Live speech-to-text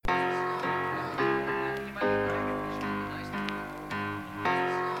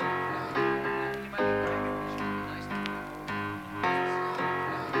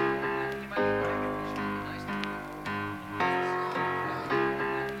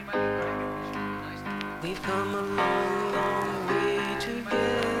We've come a long, long way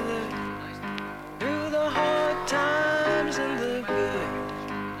together, through the hard times and the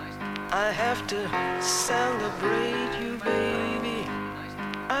good. I have to celebrate you, baby.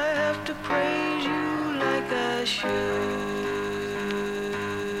 I have to praise you like I should.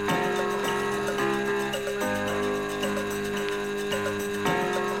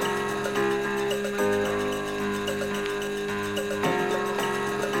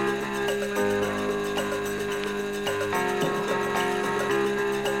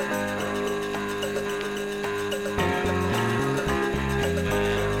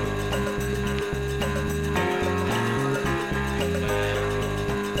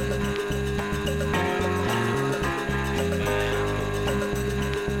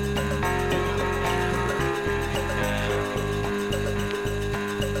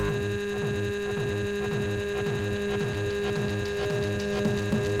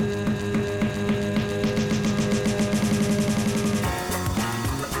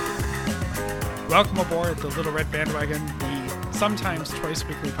 Welcome aboard the Little Red Bandwagon, the sometimes twice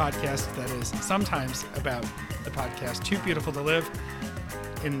weekly podcast that is sometimes about the podcast Too Beautiful to Live.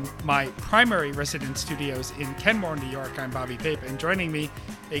 In my primary residence studios in Kenmore, New York, I'm Bobby Pape, and joining me,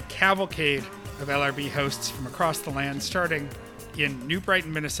 a cavalcade of LRB hosts from across the land, starting in New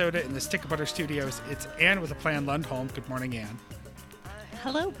Brighton, Minnesota, in the Stick of Butter Studios. It's Anne with a Plan Lundholm. Good morning, Anne.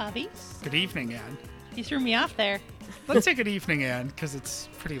 Hello, Bobby. Good evening, Anne. You threw me off there. Let's say good evening, Anne, because it's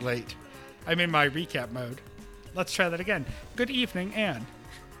pretty late. I'm in my recap mode. Let's try that again. Good evening, Anne.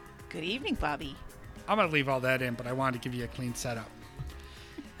 Good evening, Bobby. I'm going to leave all that in, but I wanted to give you a clean setup.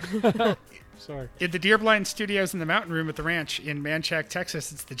 Sorry. In the Deerblind Studios in the Mountain Room at the ranch in Manchac,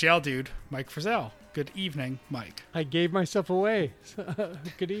 Texas, it's the jail dude, Mike Frizzell. Good evening, Mike. I gave myself away.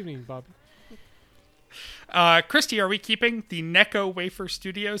 Good evening, Bobby. Christy, are we keeping the Necco Wafer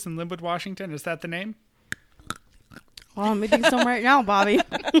Studios in Linwood, Washington? Is that the name? Well, I'm making some right now, Bobby.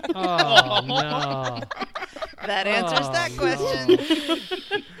 Oh, no. That answers that question.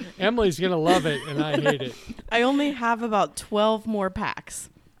 Emily's going to love it, and I hate it. I only have about 12 more packs.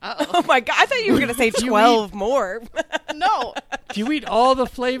 Oh my God. I thought you were going to say 12 more. No. Do you eat all the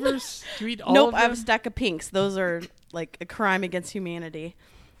flavors? Do you eat all Nope, of I have them? a stack of pinks. Those are like a crime against humanity.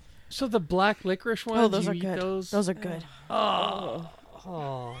 So the black licorice ones, Oh, those you are eat good. those? are good.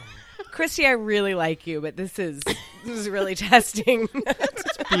 Oh, Christy, I really like you, but this is really testing.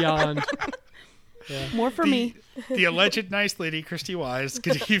 it's beyond. Yeah. More for me. The alleged nice lady, Christy Wise.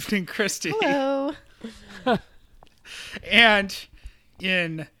 Good evening, Christy. Hello. And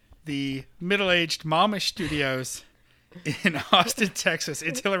in the middle-aged momish studios in Austin, Texas,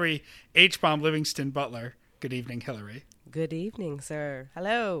 it's Hillary H-Bomb Livingston Butler. Good evening, Hillary. Good evening, sir.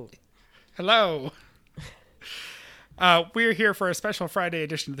 Hello. Hello. We're here for a special Friday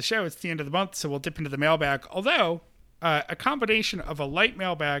edition of the show. It's the end of the month, so we'll dip into the mailbag. Although, a combination of a light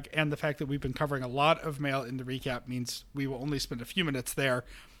mailbag and the fact that we've been covering a lot of mail in the recap means we will only spend a few minutes there,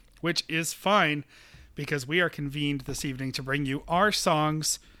 which is fine because we are convened this evening to bring you our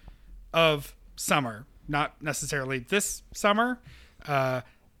songs of summer. Not necessarily this summer,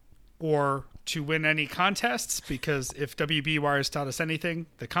 or to win any contests, because if WB has taught us anything,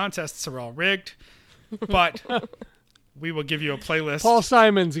 the contests are all rigged. But we will give you a playlist. Paul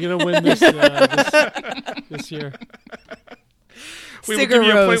Simon's going to win this this year. We will give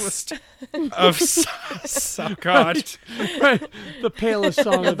you a playlist of oh God. Right. The palest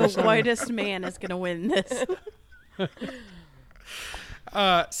song of the The summer. whitest man is going to win this.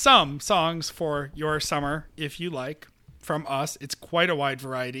 Some songs for your summer, if you like, from us. It's quite a wide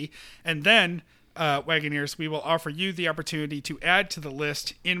variety. And then, Wagoneers, we will offer you the opportunity to add to the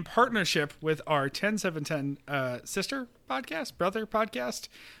list in partnership with our 10710 sister podcast, brother podcast.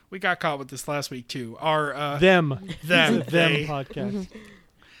 We got caught with this last week, too. Our Them they, podcast.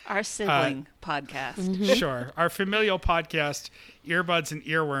 Our sibling podcast. Sure. Our familial podcast, Earbuds and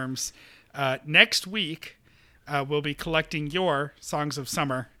Earworms. Next week, we'll be collecting your songs of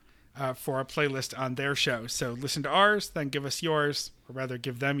summer for a playlist on their show. So listen to ours, then give us yours, or rather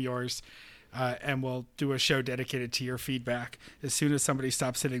give them yours, and we'll do a show dedicated to your feedback as soon as somebody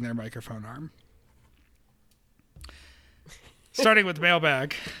stops hitting their microphone arm. Starting with the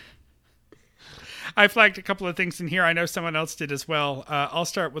mailbag. I flagged a couple of things in here. I know someone else did as well. I'll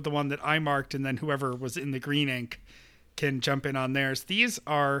start with the one that I marked, and then whoever was in the green ink can jump in on theirs. These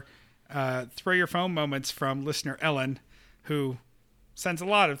are Throw Your Phone moments from listener Ellen, who sends a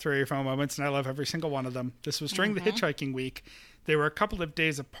lot of Throw Your Phone moments, and I love every single one of them. This was during the hitchhiking week. They were a couple of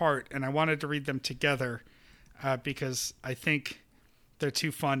days apart, and I wanted to read them together because I think they're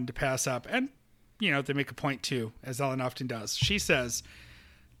too fun to pass up. And, you know, they make a point too, as Ellen often does. She says,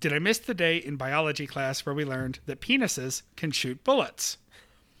 Did I miss the day in biology class where we learned that penises can shoot bullets?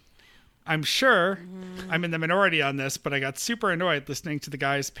 I'm sure I'm in the minority on this, but I got super annoyed listening to the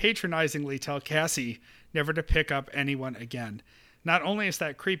guys patronizingly tell Cassie never to pick up anyone again. Not only is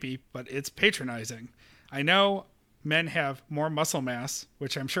that creepy, but it's patronizing. I know men have more muscle mass,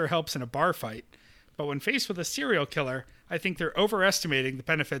 which I'm sure helps in a bar fight, but when faced with a serial killer, I think they're overestimating the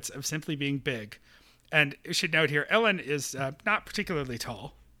benefits of simply being big. And you should note here, Ellen is not particularly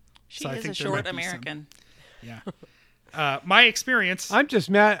tall. She So I is think a there might short be some- American. Yeah. My experience... I'm just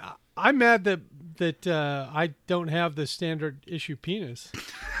mad. I'm mad that I don't have the standard issue penis,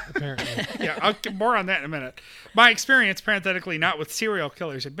 apparently. Yeah, I'll get more on that in a minute. My experience, parenthetically, not with serial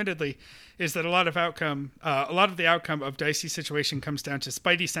killers, admittedly, is that a lot of the outcome of dicey situation comes down to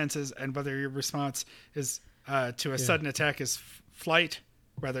spidey senses and whether your response is to a sudden attack is fight,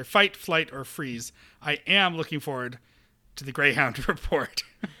 flight, or freeze. I am looking forward to the Greyhound report.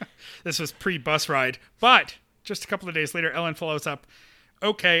 This was pre-bus ride, but just a couple of days later, Ellen follows up.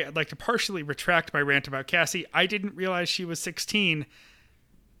 Okay, I'd like to partially retract my rant about Cassie. I didn't realize she was 16.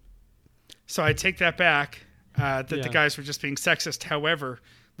 So I take that back, that the guys were just being sexist. However,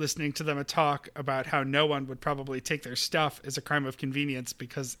 listening to them talk about how no one would probably take their stuff is a crime of convenience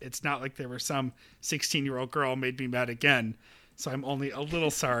because it's not like there were some 16-year-old girl made me mad again. So I'm only a little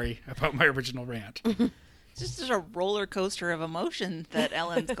sorry about my original rant. It's just a roller coaster of emotion that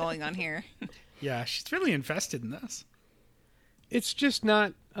Ellen's going on here. Yeah, she's really invested in this. It's just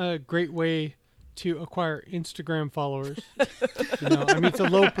not a great way to acquire Instagram followers. I mean, it's a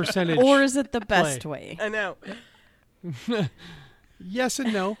low percentage. Or is it the best way? I know. Yes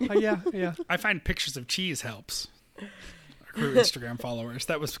and no. Yeah. I find pictures of cheese helps accrue Instagram followers.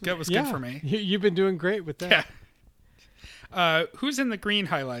 That was good for me. You've been doing great with that. Yeah. Who's in the green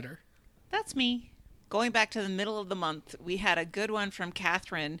highlighter? That's me. Going back to the middle of the month, we had a good one from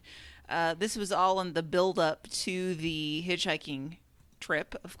Catherine. This was all in the build-up to the hitchhiking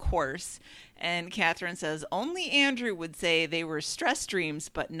trip, of course. And Catherine says, only Andrew would say they were stress dreams,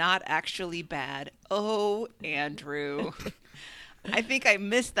 but not actually bad. Oh, Andrew. I think I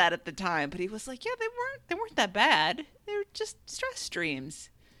missed that at the time, but he was like, yeah, they weren't that bad. They were just stress dreams.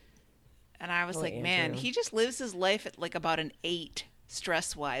 And I was like, Andrew. man, he just lives his life at like about an 8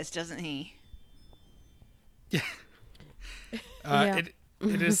 stress-wise, doesn't he? Yeah. Yeah.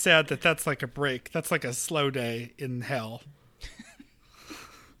 It is sad that that's like a break. That's like a slow day in hell.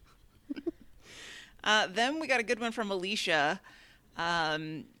 Then we got a good one from Alicia.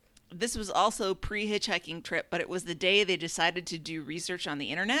 This was also pre-hitchhiking trip, but it was the day they decided to do research on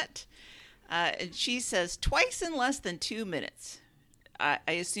the internet. And she says, twice in less than 2 minutes. I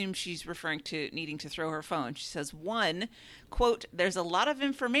assume she's referring to needing to throw her phone. She says, 1, quote, there's a lot of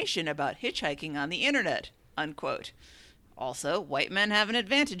information about hitchhiking on the internet, unquote. Also, white men have an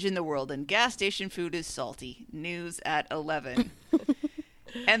advantage in the world and gas station food is salty. News at 11.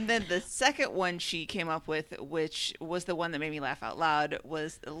 And then the second one she came up with, which was the one that made me laugh out loud,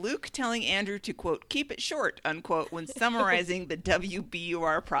 was Luke telling Andrew to, quote, keep it short, unquote, when summarizing the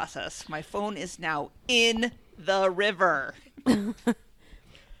WBUR process. My phone is now in the river.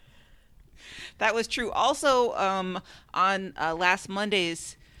 That was true. Also, on last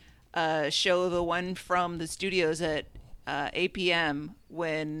Monday's show, the one from the studios at 8 p.m.,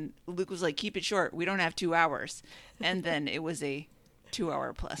 when Luke was like, keep it short, we don't have 2 hours. And then it was a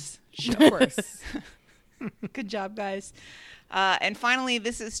 2-hour plus show. Of course. Good job, guys. And finally,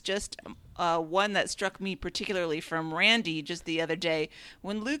 this is just one that struck me particularly from Randy just the other day.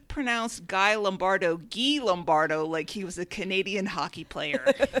 When Luke pronounced Guy Lombardo like he was a Canadian hockey player.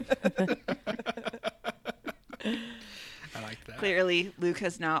 I like that. Clearly, Luke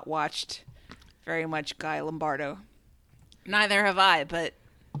has not watched very much Guy Lombardo. Neither have I, but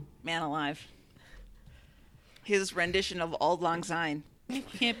man alive. His rendition of Auld Lang Syne. You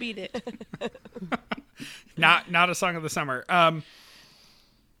can't beat it. Not a song of the summer.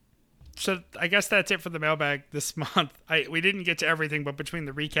 So I guess that's it for the mailbag this month. We didn't get to everything, but between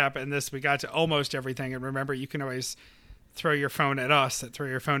the recap and this, we got to almost everything. And remember, you can always throw your phone at us at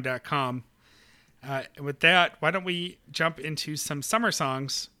throwyourphone.com. With that, why don't we jump into some summer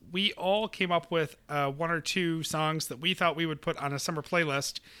songs? We all came up with 1 or 2 songs that we thought we would put on a summer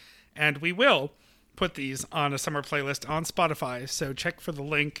playlist, and we will put these on a summer playlist on Spotify. So check for the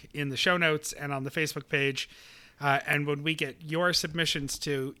link in the show notes and on the Facebook page. And when we get your submissions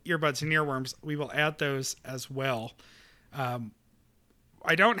to Earbuds and Earworms, we will add those as well.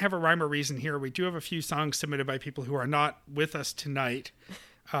 I don't have a rhyme or reason here. We do have a few songs submitted by people who are not with us tonight.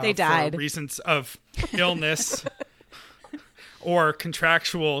 They died. For reasons of illness or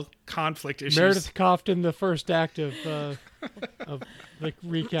contractual conflict issues. Meredith coughed in the first act of of the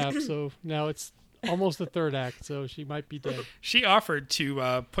recap. So now it's almost the third act, so she might be dead. She offered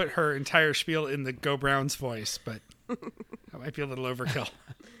to put her entire spiel in the Go Browns voice, but that might be a little overkill.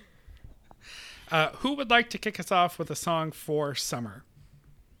 Who would like to kick us off with a song for summer?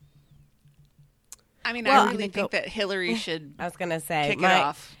 I mean, Well, I really think that Hillary should I was gonna say kick it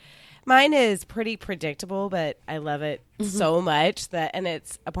off. Mine is pretty predictable, but I love it so much and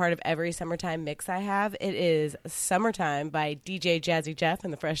it's a part of every summertime mix I have. It is "Summertime" by DJ Jazzy Jeff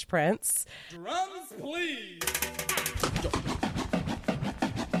and the Fresh Prince. Drums, please.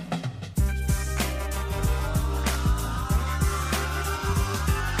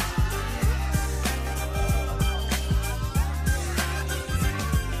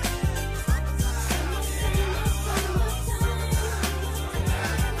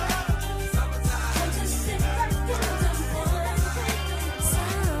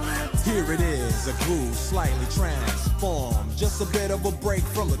 Here it is, a groove slightly transformed. Just a bit of a break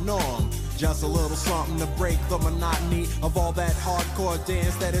from the norm. Just a little something to break the monotony of all that hardcore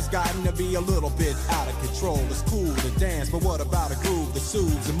dance that has gotten to be a little bit out of control. It's cool to dance, but what about a groove that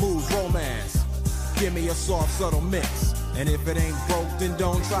soothes and moves romance? Give me a soft, subtle mix. And if it ain't broke, then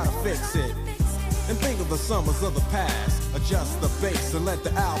don't try to fix it. And think of the summers of the past. Adjust the bass and let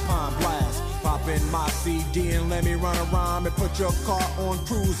the alpine blast. Pop in my CD and let me run a rhyme and put your car on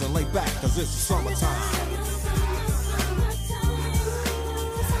cruise and lay back, cause it's summertime.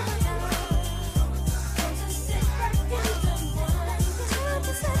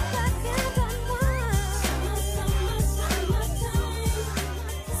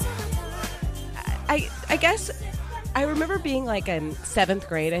 I guess I remember being like in 7th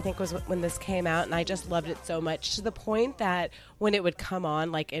grade, I think was when this came out, and I just loved it so much to the point that when it would come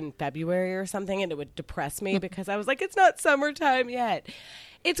on like in February or something, and it would depress me because I was like, it's not summertime yet.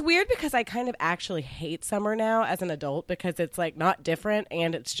 It's weird because I kind of actually hate summer now as an adult because it's like not different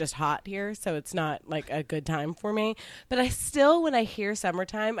and it's just hot here. So it's not like a good time for me. But I still, when I hear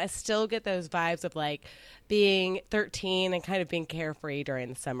summertime, I still get those vibes of like being 13 and kind of being carefree during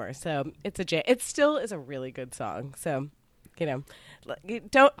the summer. So it still is a really good song. So,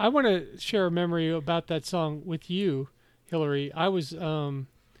 don't. I want to share a memory about that song with you, Hillary. I was in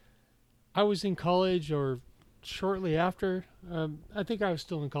college or shortly after. I think I was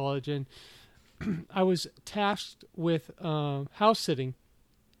still in college, and I was tasked with house sitting.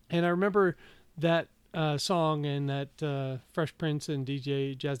 And I remember that song and that Fresh Prince and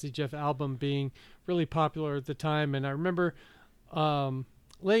DJ Jazzy Jeff album being really popular at the time. And I remember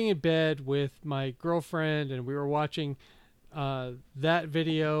laying in bed with my girlfriend, and we were watching that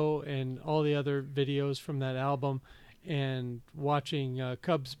video and all the other videos from that album, and watching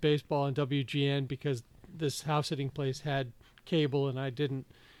Cubs baseball on WGN because this house sitting place had cable and I didn't,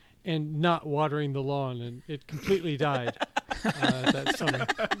 and not watering the lawn, and it completely died that summer.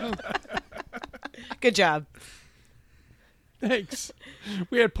 Good job. Thanks.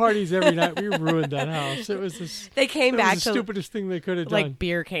 We had parties every night. We ruined that house. It was They came back the to stupidest thing they could have done. like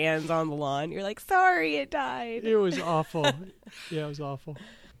beer cans on the lawn. You're like, sorry, it died. It was awful. Yeah, it was awful.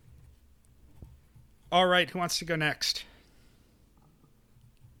 All right, who wants to go next?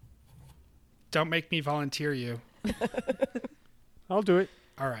 Don't make me volunteer you. I'll do it.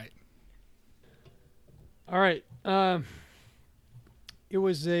 All right. All right. It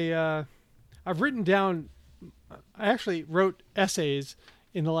was I've written down, I actually wrote essays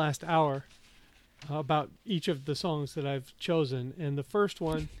in the last hour about each of the songs that I've chosen. And the first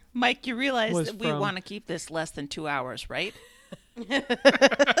one, Mike, you realize was that we from- want to keep this less than 2 hours, right?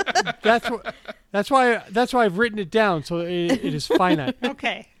 that's why I've written it down, so it is finite.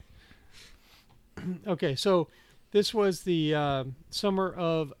 Okay. Okay, so this was the summer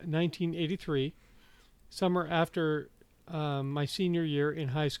of 1983, summer after my senior year in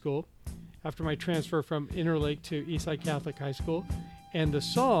high school, after my transfer from Interlake to Eastside Catholic High School. And the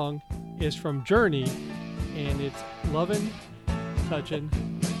song is from Journey, and it's Lovin', Touchin',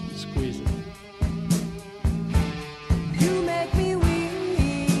 Squeezin'. You make me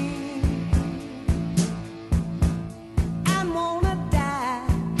weak. I wanna die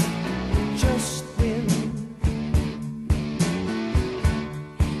just when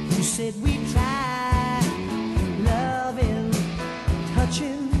you said we try loving,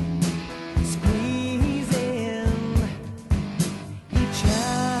 touching, squeezing each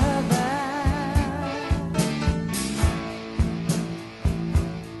other.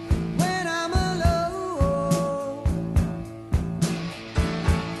 When I'm alone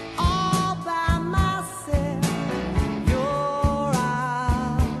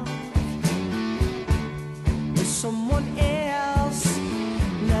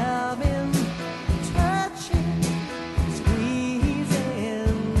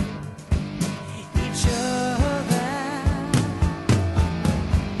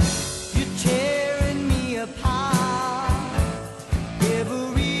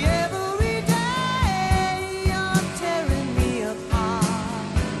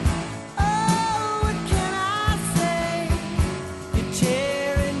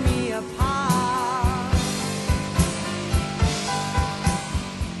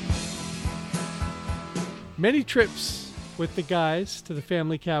many trips with the guys to the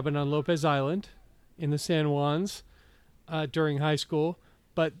family cabin on Lopez Island in the San Juans during high school,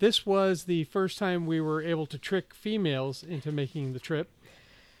 but this was the first time we were able to trick females into making the trip.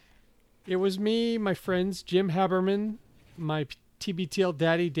 It was me, my friends Jim Haberman, my TBTL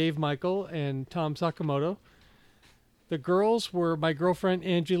daddy Dave Michael, and Tom Sakamoto. The girls were my girlfriend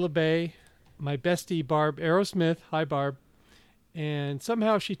Angie LeBay, my bestie Barb Aerosmith, hi Barb, and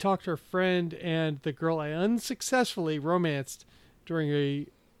somehow she talked her friend and the girl I unsuccessfully romanced during a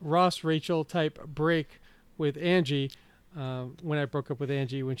Ross Rachel type break with Angie when I broke up with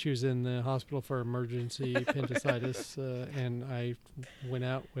Angie when she was in the hospital for emergency appendicitis, and I went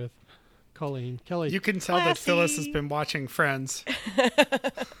out with Colleen Kelly. You can tell that Phyllis has been watching Friends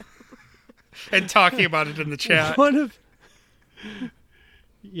and talking about it in the chat.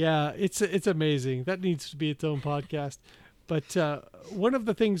 Yeah, it's amazing. That needs to be its own podcast. But one of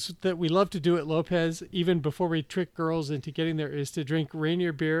the things that we love to do at Lopez, even before we trick girls into getting there, is to drink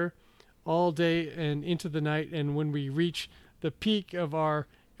Rainier beer all day and into the night. And when we reach the peak of our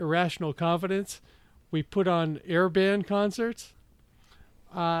irrational confidence, we put on air band concerts.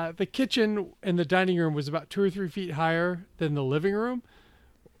 The kitchen and the dining room was about 2 or 3 feet higher than the living room,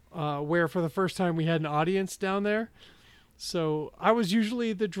 where for the first time we had an audience down there. So I was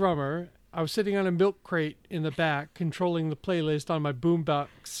usually the drummer. I was sitting on a milk crate in the back, controlling the playlist on my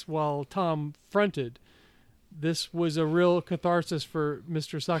boombox while Tom fronted. This was a real catharsis for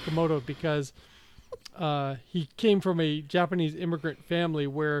Mr. Sakamoto because he came from a Japanese immigrant family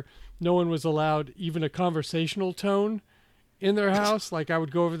where no one was allowed even a conversational tone in their house. Like I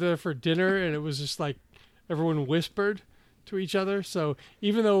would go over there for dinner and it was just like everyone whispered to each other. So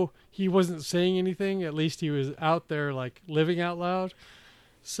even though he wasn't saying anything, at least he was out there like living out loud.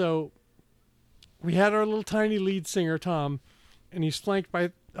 So we had our little tiny lead singer, Tom, and he's flanked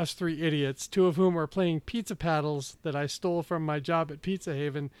by us 3 idiots, 2 of whom are playing pizza paddles that I stole from my job at Pizza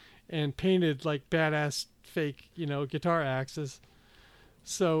Haven and painted like badass fake, guitar axes.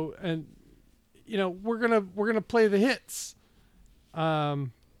 So, and we're gonna play the hits.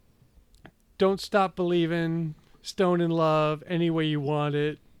 Don't Stop Believin', Stone in Love, Any Way You Want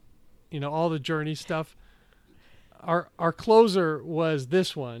It, all the Journey stuff. Our closer was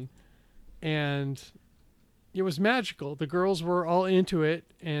this one, and it was magical. The girls were all into it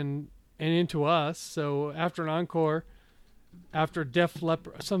and into us. So after an encore, after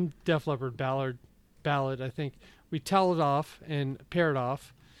some Def Leppard ballad, I think, we toweled off and paired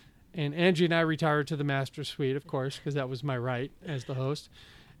off. And Angie and I retired to the master suite, of course, because that was my right as the host.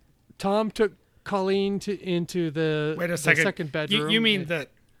 Tom took Colleen into the second bedroom. You mean that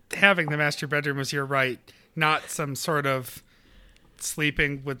having the master bedroom was your right, not some sort of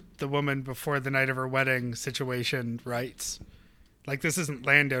sleeping with the woman before the night of her wedding situation rights? Like this isn't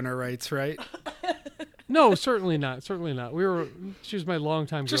landowner rights, right? No, certainly not. Certainly not. She was my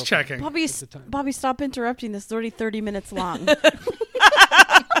longtime Just girlfriend. checking. Bobby, stop interrupting. This is already 30 minutes long.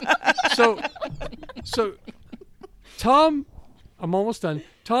 So Tom, I'm almost done.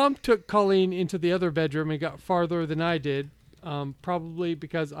 Tom took Colleen into the other bedroom and got farther than I did, probably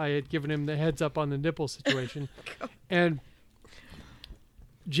because I had given him the heads up on the nipple situation. And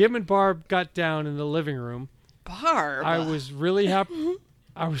Jim and Barb got down in the living room. Barb. I was really happy.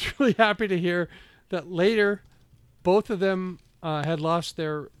 I was really happy to hear that later, both of them had lost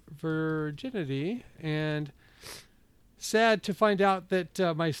their virginity, and sad to find out that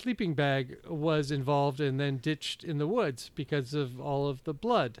my sleeping bag was involved and then ditched in the woods because of all of the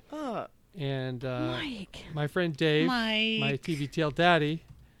blood. And Mike. my friend Dave, Mike. my TBTL daddy,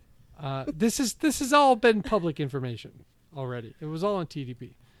 this has all been public information already. It was all on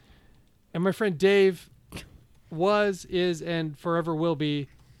TDP. And my friend Dave is, and forever will be,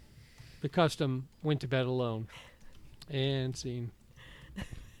 the custom went to bed alone. And scene.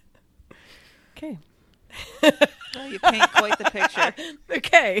 Okay. Oh, you paint quite the picture.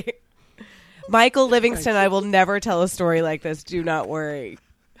 Okay. Michael Livingston, I will never tell a story like this. Do not worry.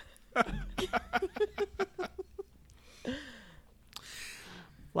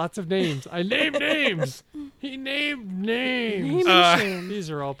 Lots of names. I named names. He named names. These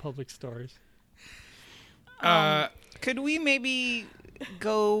are all public stories. Could we maybe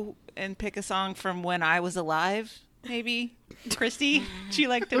go and pick a song from when I was alive? Maybe, Christy, would you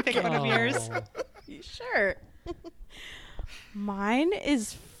like to pick one of yours? Oh. Sure. Mine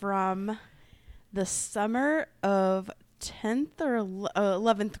is from the summer of 10th or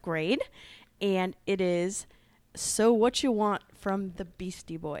 11th grade, and it is So What You Want from the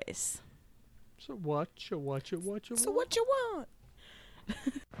Beastie Boys. So what you want? So what you want?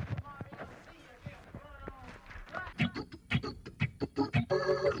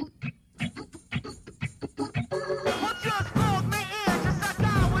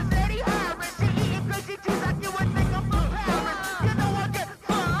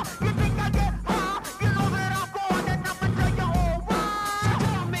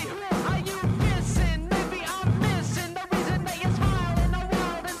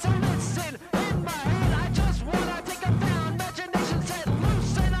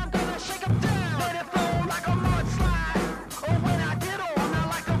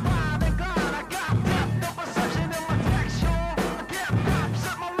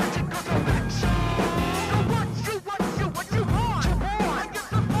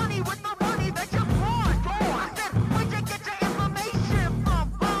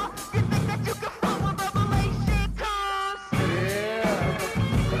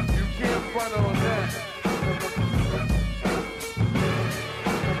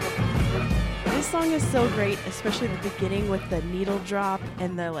 song is so great, especially the beginning with the needle drop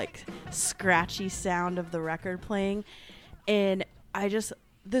and the like scratchy sound of the record playing. And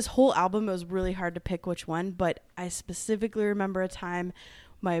this whole album, it was really hard to pick which one, but I specifically remember a time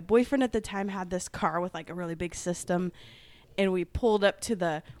my boyfriend at the time had this car with like a really big system, and we pulled up to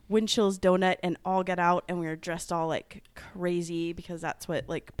the Windchill's Donut and all got out, and we were dressed all like crazy because that's what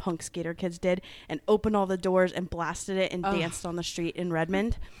like punk skater kids did, and opened all the doors and blasted it and danced on the street in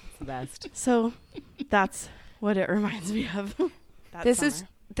Redmond. The best. So that's what it reminds me of.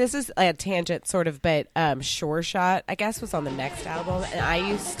 This is a tangent sort of, but Sure Shot, I guess, was on the next album, and I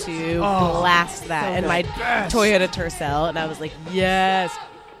used to blast that in my Toyota Tercel, and I was like, yes.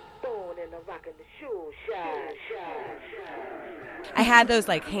 I had those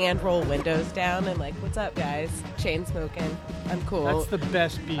like hand roll windows down and like, what's up, guys? Chain smoking. I'm cool. That's the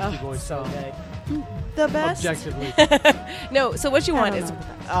best Beastie Boys so song. good. The best. Objectively. No, so What You Want don't is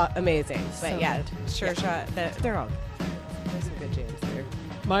know amazing. So But yeah, good. Sure Shot, they're all good. There's some good jams there.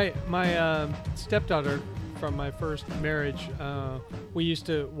 My stepdaughter from my first marriage, we used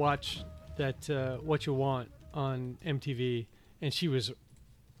to watch that What You Want on MTV, and she was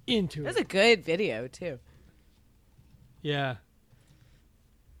into That's it. a good video, too. Yeah.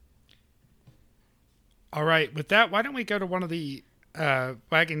 All right, with that, why don't we go to one of the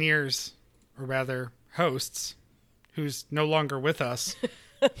Wagoneers, or rather hosts, who's no longer with us.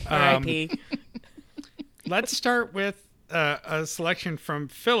 R.I.P. Let's start with a selection from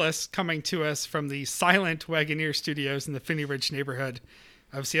Phyllis, coming to us from the silent Wagoneer studios in the Finney Ridge neighborhood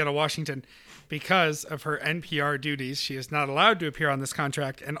of Seattle, Washington. Because of her NPR duties, she is not allowed to appear on this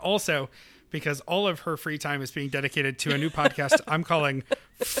contract, and also because all of her free time is being dedicated to a new podcast I'm calling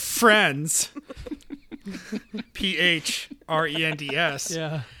Friends. P-H-R-E-N-D-S.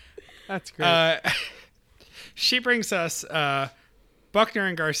 Yeah. That's great. She brings us Buckner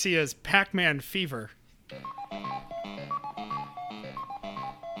and Garcia's Pac-Man Fever.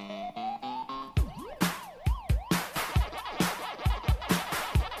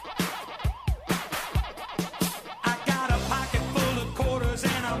 I got a pocket full of quarters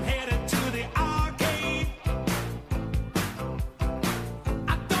and I'm headed to the arcade.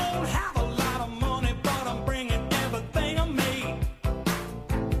 I don't have a lot of money, but I'm bringing everything I made.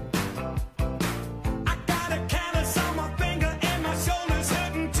 I got a callus on my finger and my shoulder's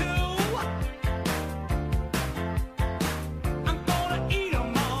hurting too. I'm gonna eat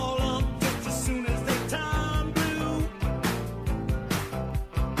them all up just as soon as they turn blue.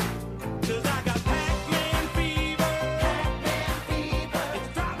 'Cause I got Pac-Man fever. It's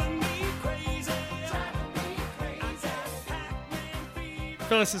driving me crazy. I got Pac-Man fever.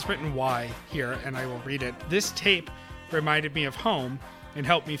 Phyllis has written why here, and I will read it. This tape reminded me of home and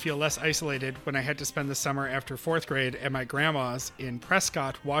helped me feel less isolated when I had to spend the summer after 4th grade at my grandma's in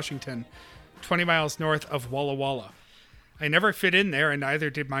Prescott, Washington, 20 miles north of Walla Walla. I never fit in there, and neither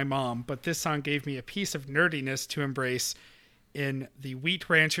did my mom, but this song gave me a piece of nerdiness to embrace in the wheat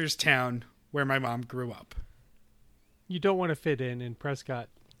rancher's town where my mom grew up. You don't want to fit in Prescott,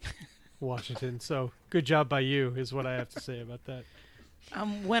 Washington. So good job by you is what I have to say about that.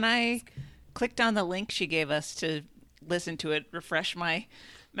 When I clicked on the link she gave us to listen to it, refresh my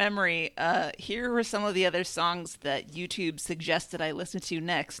memory, here were some of the other songs that YouTube suggested I listen to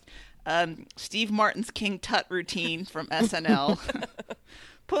next. Steve Martin's King Tut routine from SNL,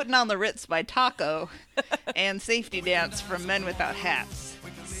 Putting on the Ritz by Taco, and Safety Dance from Men Without Hats.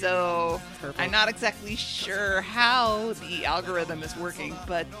 So I'm not exactly sure how the algorithm is working,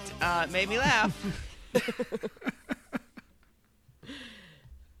 but it made me laugh.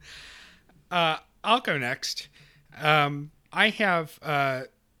 I'll go next. I have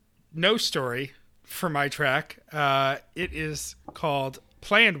no story for my track. It is called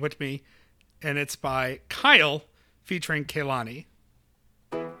Playin' With Me, and it's by Kyle featuring Kehlani.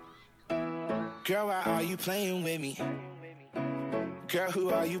 Girl, why are you playing with me? Girl, who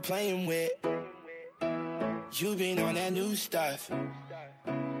are you playing with? You been on that new stuff.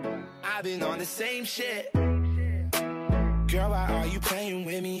 I've been on the same shit. Girl, why are you playing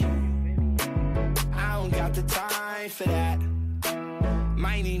with me? I don't got the time for that.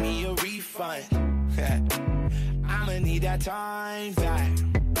 Might need me a refund. I'ma need that time back.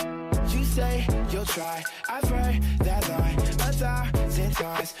 You say you'll try. I've heard that line 1,000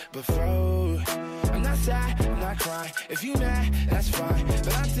 times before. I'm not sad, I'm not crying. If you mad, that's fine. But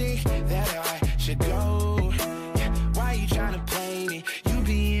I think that I should go. Yeah, why you trying to play me? You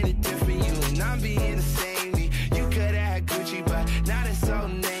being a different you and I'm being the same me. You could have Gucci, but not it's so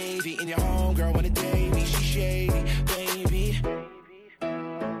navy. And your homegirl wanna date me, she shady, baby.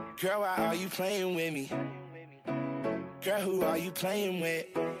 Girl, why are you playing with me? Girl, who are you playing with?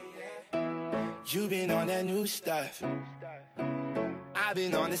 You been on that new stuff. I've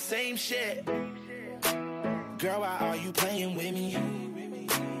been on the same shit. Girl, why are you playing with me?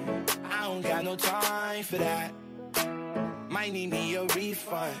 I don't got no time for that. Might need me a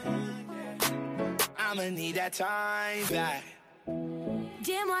refund. I'ma need that time back.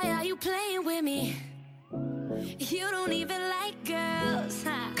 Damn, why are you playing with me? You don't even like girls,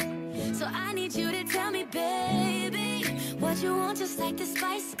 huh? So I need you to tell me, baby, what you want, just like the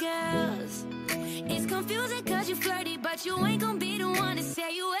Spice Girls. It's confusing cause you flirty, but you ain't gonna be the one to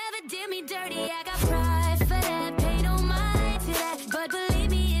say you ever did me dirty. I got pride for that, pay no mind to that. But believe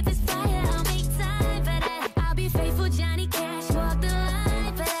me, if it's fire, I'll make time for that. I'll be faithful, Johnny Cash, walk the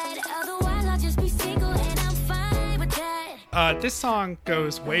line for that. Otherwise, I'll just be single and I'm fine with that. This song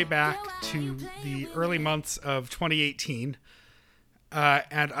goes way back to the early months of 2018.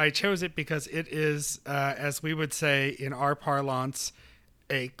 And I chose it because it is, as we would say in our parlance,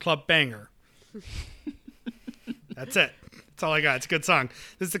 a club banger. That's it. That's all I got. It's a good song.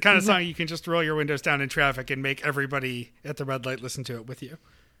 This is the kind of song you can just roll your windows down in traffic and make everybody at the red light listen to it with you.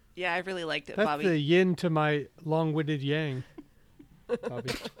 Yeah, I really liked it, That's Bobby. the yin to my long-winded yang.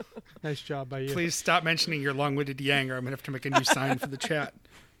 Bobby, nice job by you. Please stop mentioning your long-winded yang or I'm going to have to make a new sign for the chat.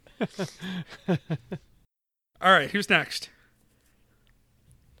 All right, who's next?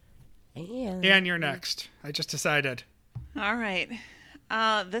 Anne, you're next. I just decided. All right.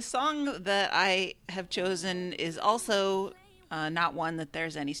 The song that I have chosen is also not one that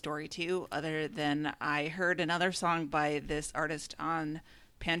there's any story to, other than I heard another song by this artist on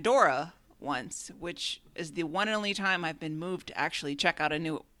Pandora once, which is the one and only time I've been moved to actually check out a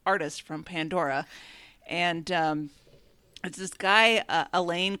new artist from Pandora. And it's this guy,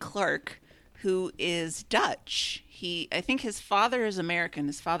 Alain Clark, who is Dutch. I think his father is American.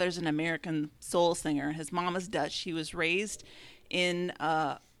 His father's an American soul singer. His mom is Dutch. He was raised in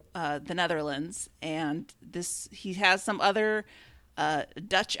the Netherlands, and he has some other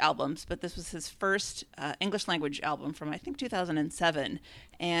Dutch albums, but this was his first English language album from I think 2007,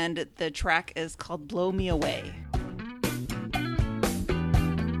 and the track is called "Blow Me Away."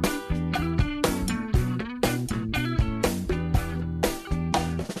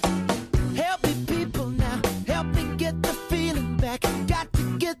 Help me, people, now. Help me get the feeling back. Got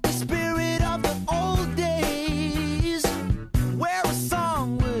to get the spirit of the old days, where a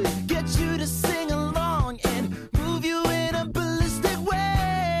song would get you to sing along and move you in a ballistic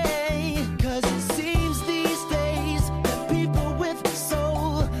way. 'Cause it seems these days that people with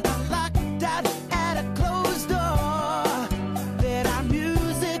soul are locked out at a closed door. That our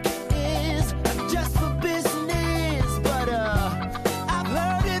music is just for business, but I've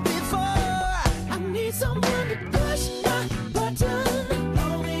heard it before. I need someone to push my button,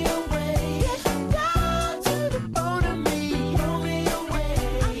 blow me away, get down to the bone of me, blow me away.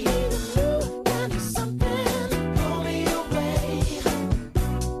 I need a new kind of something, blow me away,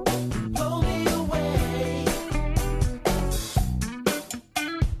 blow me away.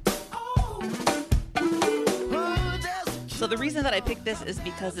 So the reason that I picked this is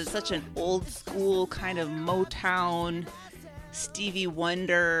because it's such an old school kind of Motown, Stevie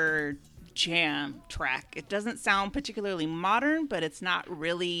Wonder jam track. It doesn't sound particularly modern, but it's not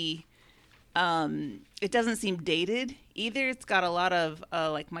really, it doesn't seem dated either. It's got a lot of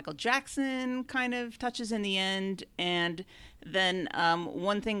like Michael Jackson kind of touches in the end. And then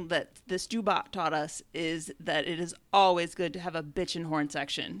one thing that this Dubot taught us is that it is always good to have a bitch and horn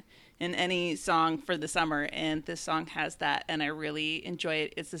section in any song for the summer, and this song has that, and I really enjoy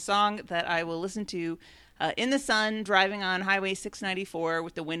it. It's a song that I will listen to in the sun, driving on Highway 694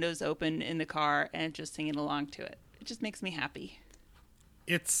 with the windows open in the car and just singing along to it. It just makes me happy.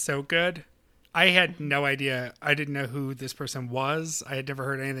 It's so good. I had no idea. I didn't know who this person was. I had never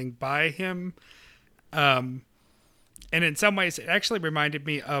heard anything by him. And in some ways, it actually reminded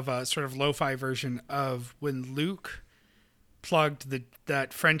me of a sort of lo-fi version of when Luke plugged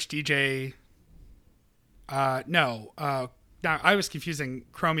that French DJ. Now I was confusing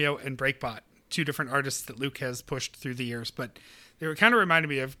Chromeo and Breakbot, two different artists that Luke has pushed through the years, but they were kind of reminded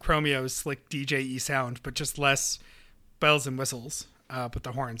me of Chromeo's slick DJ-y sound, but just less bells and whistles. But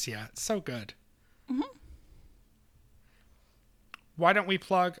the horns, yeah, it's so good. Mm-hmm. Why don't we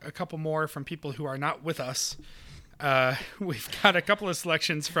plug a couple more from people who are not with us? We've got a couple of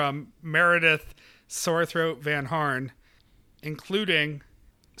selections from Meredith Sorethroat Van Harn, including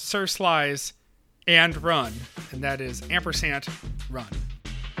Sir Sly's And Run, and that is ampersand Run.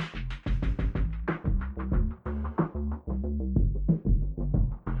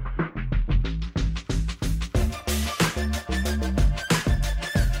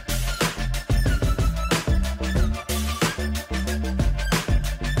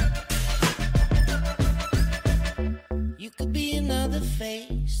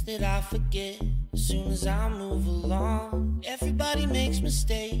 I forget as soon as I move along. Everybody makes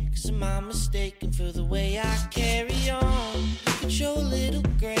mistakes, am I mistaken for the way I carry on? You could show a little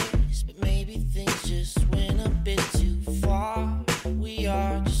grace, but maybe things just went a bit too far. We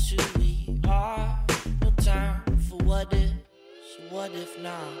are just who we are, no time for what if, so what if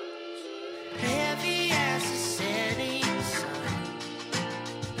not? Heavy as the setting sun.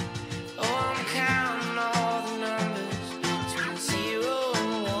 Oh, I'm counting all the numbers between 0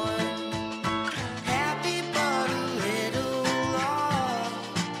 and 1. Happy but a little lost.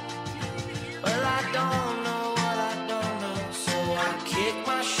 Well, I don't know what I don't know, so I kick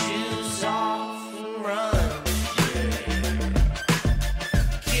my shoes off and run.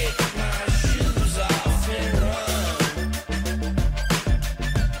 Kick my shoes off and run.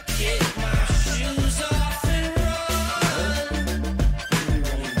 Kick my shoes off and run.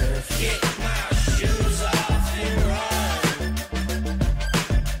 Kick my shoes off and run.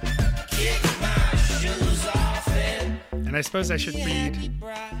 Kick my shoes off and I suppose I should read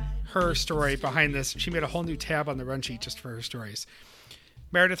her story behind this. She made a whole new tab on the run sheet just for her stories.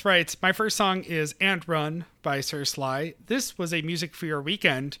 Meredith writes, my first song is And Run by Sir Sly. This was a Music for Your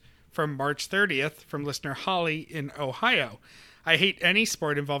Weekend from March 30th from listener Holly in Ohio. I hate any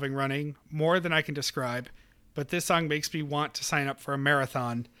sport involving running more than I can describe, but this song makes me want to sign up for a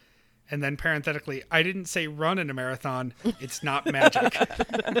marathon. And then parenthetically, I didn't say run in a marathon. It's not magic.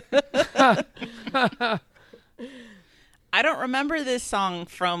 I don't remember this song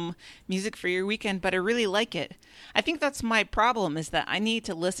from Music for Your Weekend, but I really like it. I think that's my problem, is that I need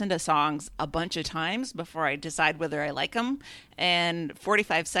to listen to songs a bunch of times before I decide whether I like them. And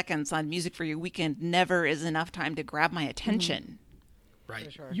 45 seconds on Music for Your Weekend never is enough time to grab my attention.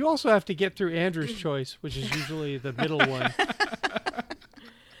 Right. You also have to get through Andrew's choice, which is usually the middle one.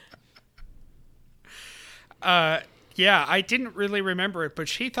 Yeah, I didn't really remember it, but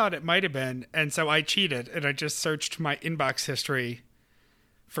she thought it might have been, and so I cheated, and I just searched my inbox history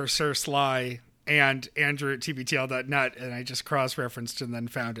for Sir Sly and Andrew at tbtl.net, and I just cross-referenced and then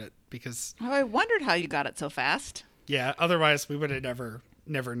found it, because... Oh, I wondered how you got it so fast. Yeah, otherwise we would have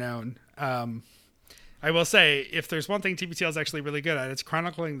never known. I will say, if there's one thing TBTL is actually really good at, it's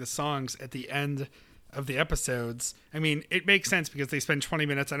chronicling the songs at the end of the episodes. I mean, it makes sense because they spend 20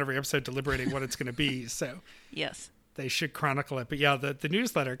 minutes on every episode deliberating what it's going to be, so... Yes. They should chronicle it. But yeah, the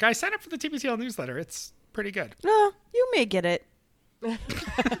newsletter. Guys, sign up for the TBTL newsletter. It's pretty good. You may get it.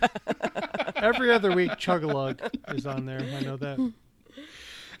 Every other week, Chug-a-Lug is on there. I know that.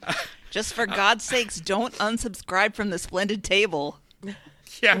 Just for God's sakes, don't unsubscribe from the splendid table.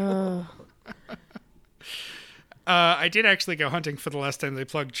 Yeah. I did actually go hunting for the last time they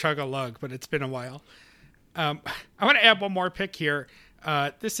plugged Chug-a-Lug, but it's been a while. I want to add one more pick here.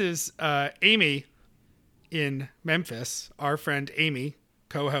 This is Amy in Memphis, our friend Amy,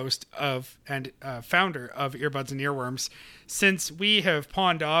 co-host of and founder of Earbuds and Earworms. Since we have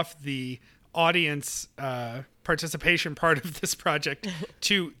pawned off the audience participation part of this project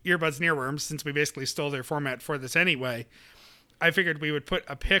to Earbuds and Earworms, since we basically stole their format for this anyway, I figured we would put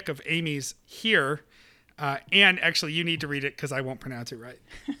a pic of Amy's here. And actually, you need to read it because I won't pronounce it right.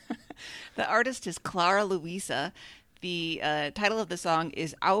 The artist is Clara Luisa. The title of the song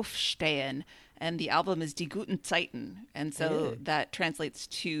is Aufstehen, and the album is Die Guten Zeiten. And so that translates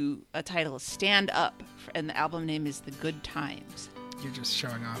to a title, Stand Up, and the album name is The Good Times. You're just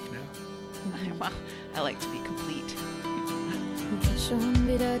showing off now. Well, I like to be complete. Schon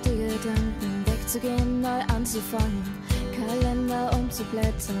wieder die Gedanken, wegzugehen, neu anzufangen, Kalender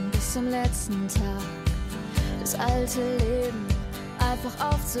umzublättern bis zum letzten Tag. Das alte Leben einfach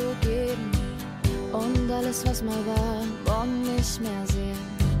aufzugeben und alles, was mal war, morgen nicht mehr sehen.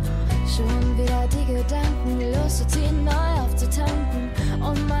 Schon wieder die Gedanken, loszuziehen, neu aufzutanken,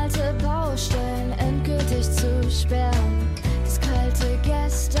 alte Baustellen endgültig zu sperren. Das kalte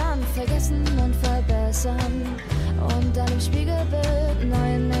Gestern vergessen und verbessern und dann im Spiegelbild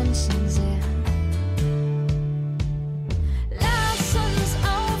neue Menschen sehen. Lass uns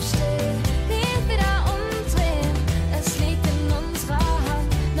aufstehen, nicht wieder umdrehen. Es liegt in unserer Hand,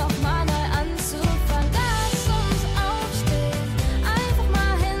 nochmal neu anzufangen. Lass uns aufstehen, einfach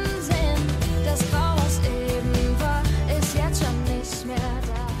mal hinsehen. Das Grau, was eben war, ist jetzt schon nicht mehr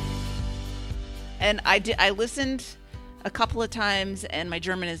da. And I listened a couple of times, and my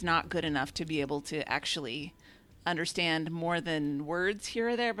German is not good enough to be able to actually understand more than words here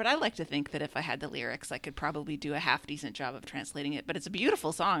or there, but I like to think that if I had the lyrics, I could probably do a half-decent job of translating it. But it's a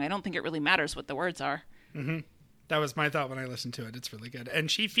beautiful song. I don't think it really matters what the words are. Mm-hmm. That was my thought when I listened to it. It's really good. And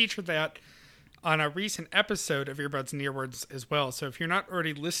she featured that on a recent episode of Earbuds and Earworms as well. So if you're not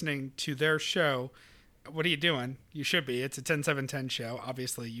already listening to their show, what are you doing? You should be. It's a 10-7-10 show.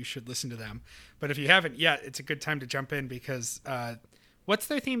 Obviously, you should listen to them. But if you haven't yet, it's a good time to jump in because what's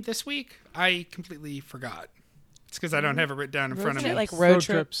their theme this week? I completely forgot. It's because I don't have it written down in front of me. Like road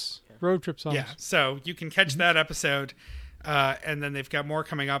trips. Road trip songs. Yeah, so you can catch that episode, and then they've got more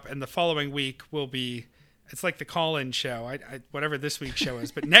coming up, and the following week will be, it's like the call-in show, whatever this week's show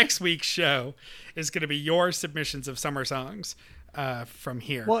is, but next week's show is going to be your submissions of summer songs from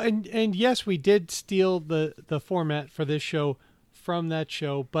here. Well, and yes, we did steal the format for this show from that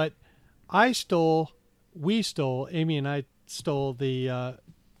show, but Amy and I stole the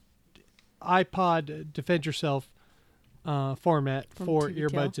iPod Defend Yourself format for TVTL.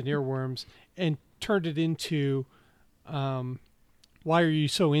 earbuds and earworms and turned it into Why Are You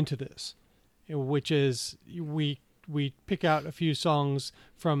So Into This? Which is we pick out a few songs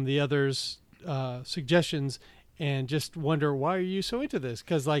from the others' suggestions and just wonder, why are you so into this?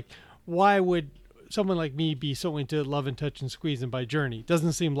 Because like, why would someone like me be so into Love and Touch and Squeezing by Journey?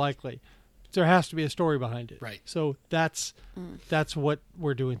 Doesn't seem likely. There has to be a story behind it. Right. So that's what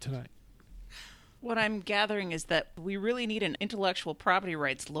we're doing tonight. What I'm gathering is that we really need an intellectual property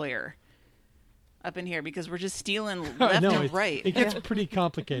rights lawyer up in here because we're just stealing left and right. It gets pretty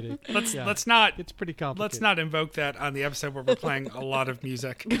complicated. Let's not. It's pretty complicated. Let's not invoke that on the episode where we're playing a lot of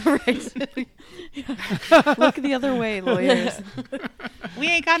music. Right. Look the other way, lawyers. We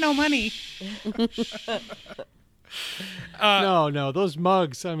ain't got no money. No, those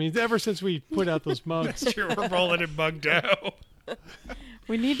mugs. I mean, ever since we put out those mugs. That's true. We're rolling in bug dough.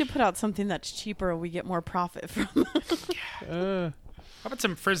 We need to put out something that's cheaper and we get more profit from. How about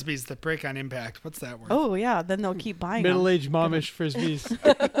some Frisbees that break on impact? What's that worth? Oh, yeah. Then they'll keep buying them. Middle-aged momish Frisbees.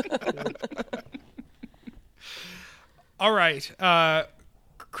 All right.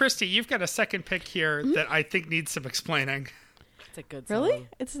 Christy, you've got a second pick here that I think needs some explaining. It's a good song. Really?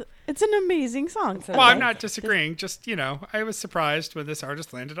 It's an amazing song. Well, I'm not disagreeing. Just, I was surprised when this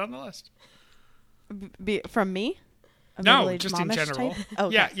artist landed on the list. From me? A No, middle-aged just in momish general. type? Oh,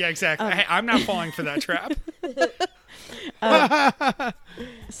 Yeah, okay. yeah, exactly. Hey, I'm not falling for that trap.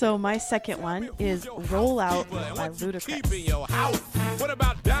 So my second one is Roll Out by Ludacris. Keep in your house. What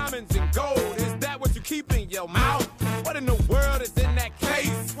about diamonds and gold? Is that what you keep in your mouth? What in the world is in that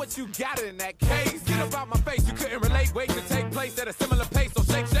case? What you got in that case? Get up out my face. You couldn't relate. Wait to take place at a similar pace. So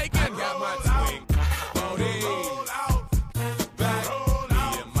shake, shake, and got my swing. Roll out. Back.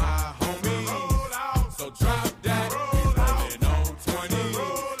 Me and my homies. So drop that. Rolling on 20.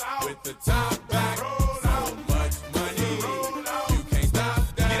 With the top back. So much money. You can't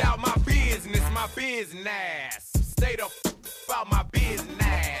stop that. Get out my business. Stay the about my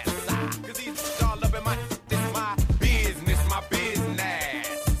business. Cause these all up in my business.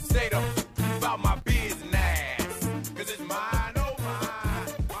 Stay the about my business. Cause it's mine, oh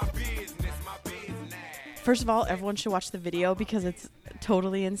mine. My business. First of all, everyone should watch the video because it's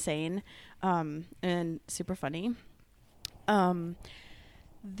totally insane and super funny.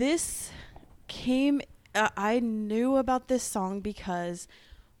 This came... I knew about this song because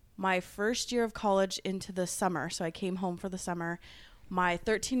my first year of college into the summer, so I came home for the summer, my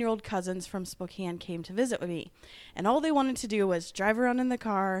 13-year-old cousins from Spokane came to visit with me. And all they wanted to do was drive around in the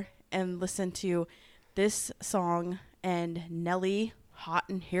car and listen to this song and Nelly, Hot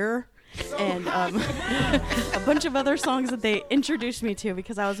in Here, and a bunch of other songs that they introduced me to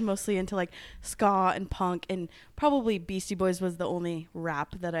because I was mostly into like ska and punk, and probably Beastie Boys was the only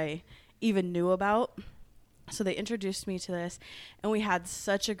rap that I even knew about. So they introduced me to this, and we had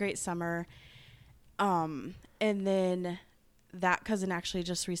such a great summer. And then that cousin actually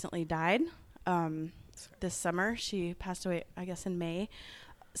just recently died this summer. She passed away, I guess, in May.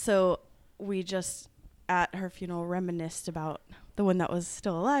 So we just, at her funeral, reminisced about the one that was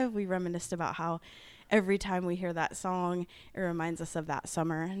still alive. We reminisced about how every time we hear that song, it reminds us of that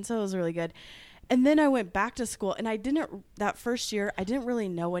summer. And so it was really good. And then I went back to school, and that first year, I didn't really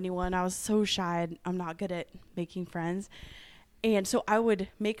know anyone. I was so shy. I'm not good at making friends. And so I would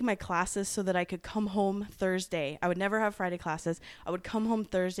make my classes so that I could come home Thursday. I would never have Friday classes. I would come home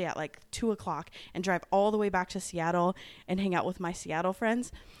Thursday at like 2 o'clock and drive all the way back to Seattle and hang out with my Seattle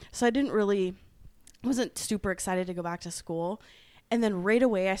friends. So I wasn't super excited to go back to school. And then right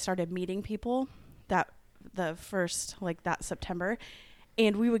away, I started meeting people that September.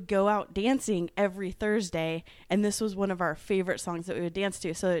 And we would go out dancing every Thursday. And this was one of our favorite songs that we would dance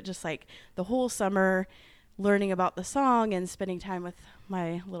to. So it just like the whole summer, learning about the song and spending time with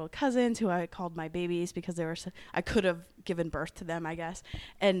my little cousins, who I called my babies because I could have given birth to them, I guess.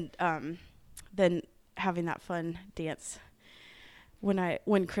 And then having that fun dance when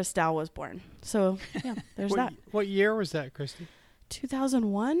Christelle was born. So yeah, there's that. What year was that, Christy?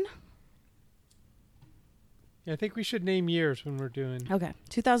 2001. Yeah, I think we should name years when we're doing. Okay,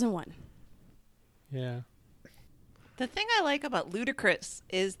 2001. Yeah. The thing I like about Ludacris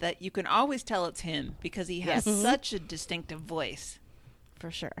is that you can always tell it's him because he has such a distinctive voice.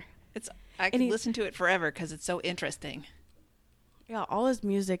 For sure. I can listen to it forever because it's so interesting. Yeah, all his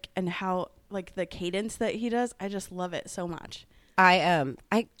music and how, like, the cadence that he does, I just love it so much.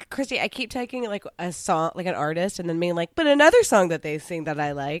 Christy, I keep taking like a song, like an artist, and then being like, but another song that they sing that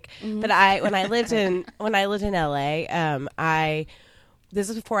I like. But when I lived in LA, this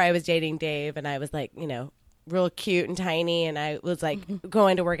was before I was dating Dave, and I was like, real cute and tiny, and I was like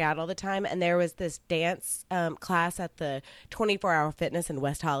going to work out all the time, and there was this dance class at the 24-Hour Fitness in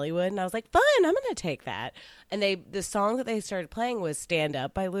West Hollywood, and I was like, fun, I'm gonna take that. And the song that they started playing was Stand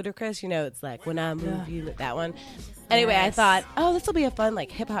Up by Ludacris. It's like, when I move you, that one. Anyway, I thought, this will be a fun like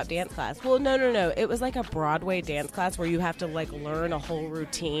hip hop dance class. Well, no, it was like a Broadway dance class where you have to like learn a whole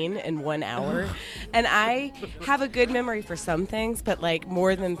routine in 1 hour. And I have a good memory for some things, but like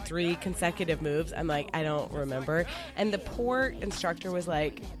more than 3 consecutive moves, I'm like, I don't remember. And the poor instructor was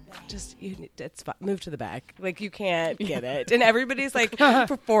like, it's fine. Move to the back. Like, you can't get it. And everybody's like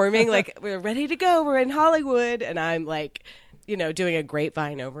performing like, we're ready to go. We're in Hollywood. And I'm like, doing a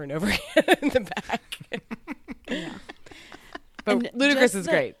grapevine over and over again in the back. Yeah. But Ludacris is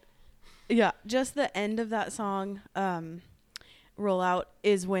great. Yeah. Just the end of that song, Roll Out,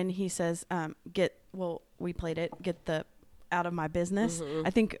 is when he says, we played it, get the out of my business. I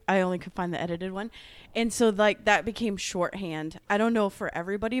think I only could find the edited one. And so like that became shorthand. I don't know for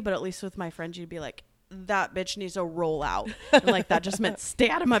everybody, but at least with my friends, you'd be like, that bitch needs to roll out. And like that just meant stay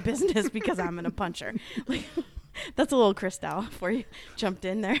out of my business because I'm going to punch her. Like, that's a little Cristal before you jumped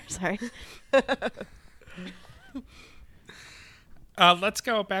in there. Sorry. Let's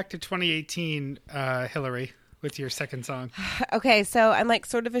go back to 2018, Hillary, with your second song. Okay, so I'm like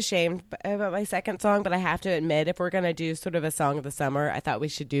sort of ashamed about my second song, but I have to admit, if we're going to do sort of a song of the summer, I thought we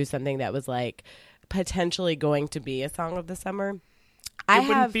should do something that was like potentially going to be a song of the summer. It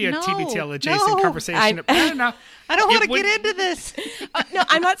wouldn't be a TBTL adjacent conversation. I don't want to get into this. No,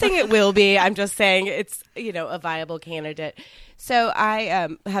 I'm not saying it will be. I'm just saying it's, a viable candidate. So I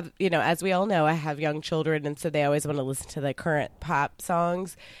have, as we all know, I have young children, and so they always want to listen to the current pop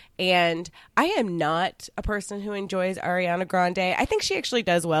songs. And I am not a person who enjoys Ariana Grande. I think she actually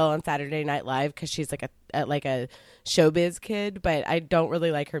does well on Saturday Night Live because she's like a showbiz kid, but I don't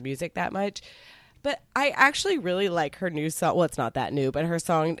really like her music that much. But I actually really like her new song. Well, it's not that new, but her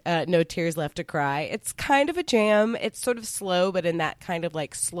song, No Tears Left to Cry. It's kind of a jam. It's sort of slow, but in that kind of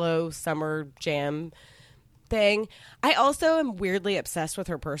like slow summer jam thing. I also am weirdly obsessed with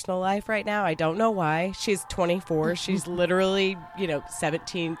her personal life right now. I don't know why. She's 24. She's literally,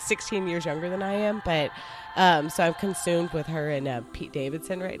 16 years younger than I am. But so I'm consumed with her and Pete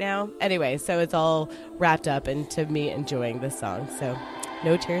Davidson right now. Anyway, so it's all wrapped up into me enjoying this song. So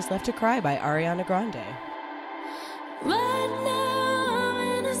No Tears Left to Cry by Ariana Grande. Right now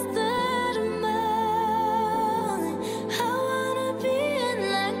I'm in a state of mind. I wanna be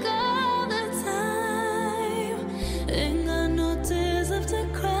in like all the time. Ain't got no tears left to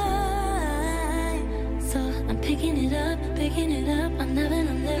cry. So I'm picking it up. I'm living,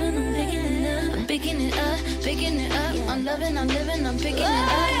 I'm picking it up. I'm picking it up. I'm loving, I'm living, I'm picking it up.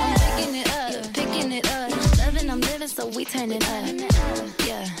 I'm picking it up, picking it up. I'm living, so we turn it up.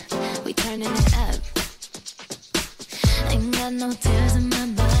 Yeah, we turning it up. Ain't got no tears in my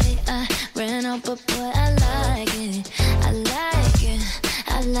body. I ran out, but boy, I like it.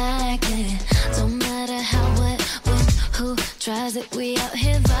 Don't matter how, what, when, who tries it. We out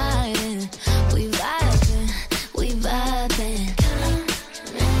here vibing. We vibing.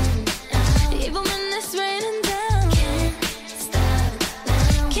 Even when it's raining down.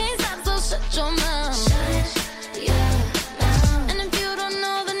 Can't stop, so shut your mouth.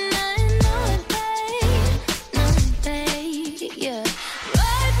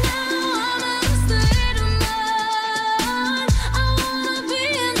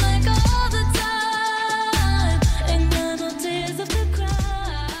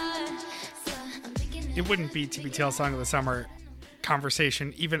 It wouldn't be TBTL Song of the Summer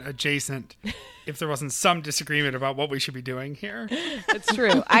conversation, even adjacent, if there wasn't some disagreement about what we should be doing here. It's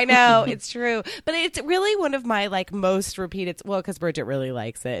true. I know, it's true. But it's really one of my like most repeated, well, because Bridget really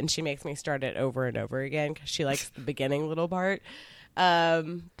likes it, and she makes me start it over and over again because she likes the beginning little part.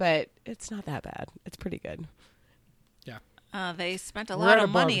 But it's not that bad. It's pretty good. They spent a lot of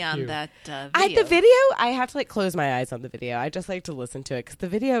money on that video. I have to like close my eyes on the video. I just like to listen to it because the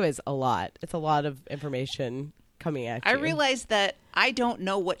video is a lot. It's a lot of information coming at I you. realized that I don't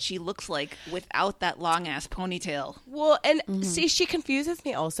know what she looks like without that long ass ponytail. Well, and see, she confuses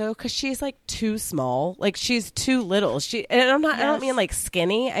me also because she's like too small. Like she's too little. And I don't mean like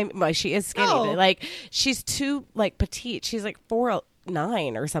skinny. Well, she is skinny, No. but like she's too like petite. She's like 4'9"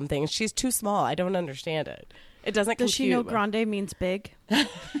 or something. She's too small. I don't understand it. It doesn't. Does she compute. know grande means big?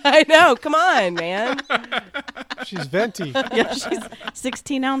 I know. Come on, man. She's venti. Yeah, she's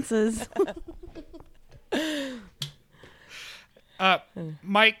 16 ounces.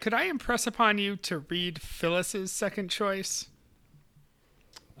 Mike, could I impress upon you to read Phyllis's second choice?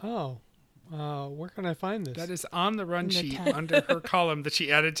 Oh, where can I find this? That is on the run the sheet tab. under her column that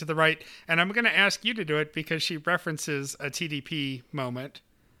she added to the right. And I'm going to ask you to do it because she references a TDP moment.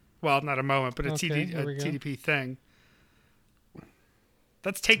 Well, not a moment, but a Okay, here we go. TDP thing.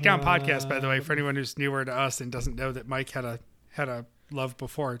 That's Takedown Podcast, by the way, for anyone who's newer to us and doesn't know that Mike had a love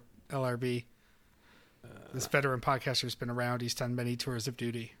before LRB. This veteran podcaster's been around. He's done many tours of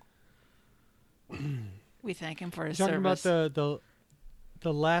duty. We thank him for his Talking service. about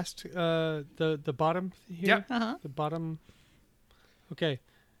the last the bottom here. Yep. Uh-huh. The bottom. Okay.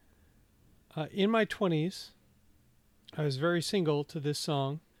 In my 20s, I was very single to this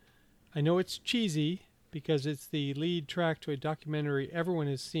song. I know it's cheesy because it's the lead track to a documentary everyone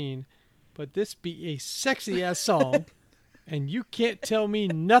has seen, but this be a sexy ass song, and you can't tell me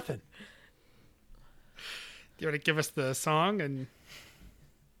nothing. Do you want to give us the song and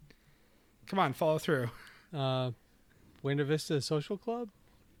come on, follow through? Buena Vista Social Club.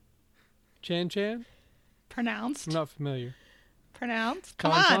 Chan Chan. Pronounced. I'm not familiar. Pronounced.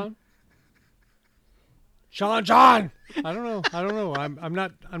 Come Chan on. Chan. Sean. I don't know. I'm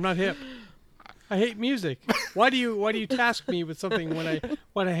not hip. I hate music. Why do you task me with something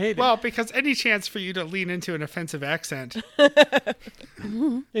when I hate it? Well, because any chance for you to lean into an offensive accent.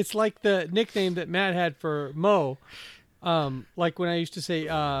 It's like the nickname that Matt had for Mo. Like when I used to say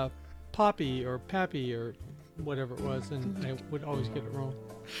Poppy or Pappy or whatever it was, and I would always get it wrong.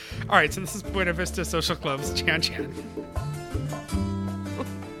 All right, so this is Buena Vista Social Club's Chan Chan.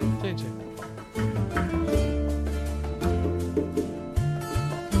 Chan Chan.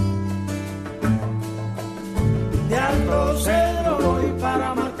 De Alto Cedro voy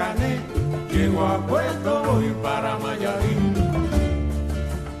para Marcané, llego a Puerto voy para Mayarín.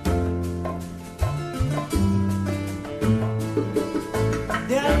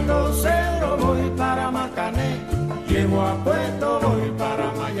 De Alto Cedro voy para Marcané, llego a Puerto voy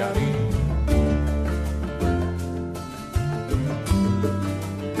para Mayarín.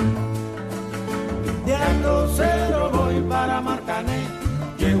 De Alto Cedro voy para Marcané,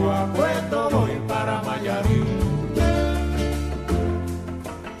 llego a Puerto voy para Mayarín.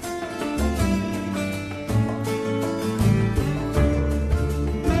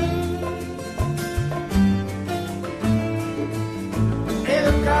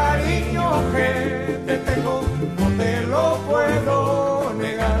 El cariño que te tengo no te lo puedo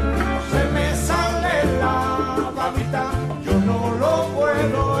negar. Se me sale la babita, yo no lo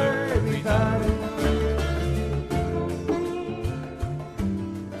puedo evitar.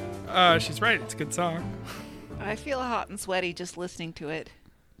 She's right. It's a good song. I feel hot and sweaty just listening to it.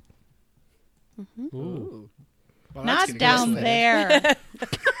 Ooh. Well, that's Not gonna down go sweaty. there.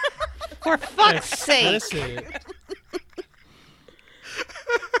 For fuck's sake. That's it.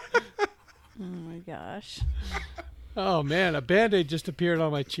 Oh my gosh. Oh man, a Band-Aid just appeared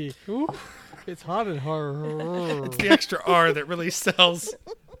on my cheek. Ooh, it's hot and hard. It's the extra R that really sells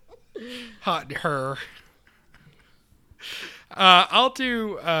hot and her. I'll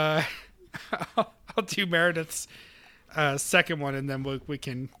do Meredith's second one, and then we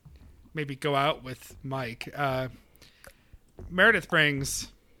can maybe go out with Mike. Meredith brings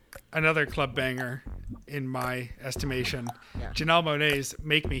another club banger, in my estimation. Yeah. Janelle Monáe's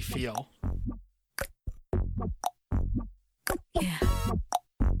 "Make Me Feel." Yeah.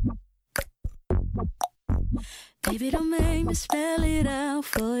 Baby, don't make me spell it out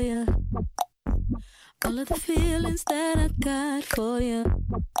for you. All of the feelings that I got for you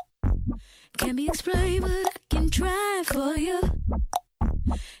can't be explained, but I can try for you.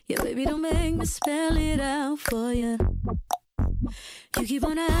 Yeah, baby, don't make me spell it out for you. You keep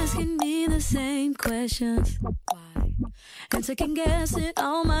on asking me the same questions. Why? And second guessing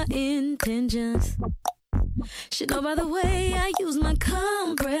all my intentions. Should know by the way I use my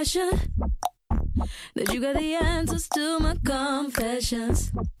compression that you got the answers to my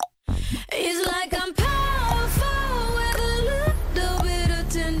confessions. It's like I'm powerful with a little bit of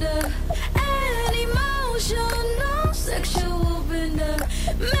tender and emotional sexual bender.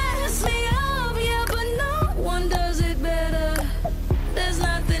 Mess me up, yeah, but no one does it better. There's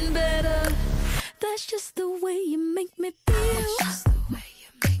nothing better. That's just the way you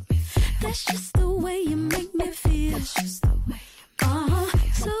That's just the way you make me feel. That's just the way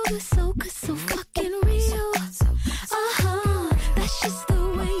you so good, so fucking real. That's just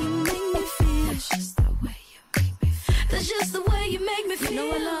the way you make me feel. That's just the way you make me feel. That's just the way you make me feel. You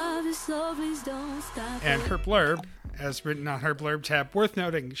know I love you, so please don't stop. And her blurb, as written on her blurb tab, worth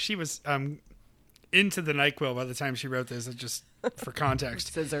noting, she was into the NyQuil by the time she wrote this, just for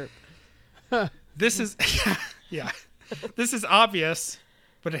context. Scissor. This is, yeah, this is obvious,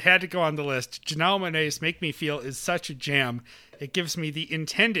 but it had to go on the list. Janelle Monáe's Make Me Feel is such a jam. It gives me the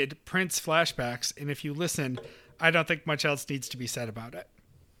intended Prince flashbacks, and if you listen, I don't think much else needs to be said about it.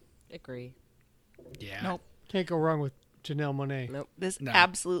 Agree. Yeah. Nope. Can't go wrong with Janelle Monáe. Nope. This No.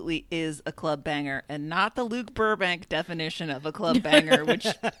 absolutely is a club banger, and not the Luke Burbank definition of a club banger, which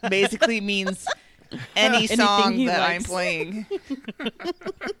basically means any song he that I'm likes. playing.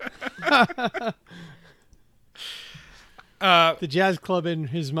 The jazz club in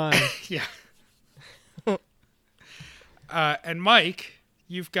his mind. Yeah. And Mike,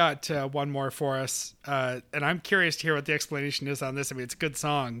 you've got one more for us, and I'm curious to hear what the explanation is on this. I mean, it's a good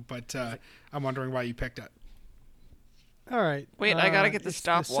song, but I'm wondering why you picked it. All right. Wait, I gotta get the it's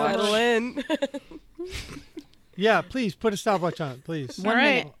stopwatch. Settle in. Yeah, please put a stopwatch on, please. All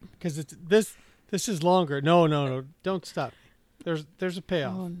right. Because it's this is longer. No, don't stop. There's a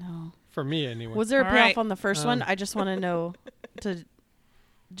payoff Oh no. for me anyway. Was there a All payoff right. on the first one? I just want to know to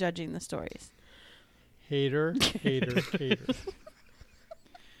judging the stories. Hater.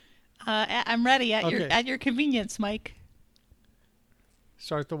 I'm ready at Okay. your convenience, Mike.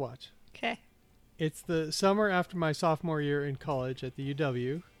 Start the watch. Okay. It's the summer after my sophomore year in college at the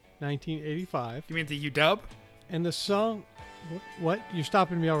UW, 1985. You mean the UW? And the song... What? You're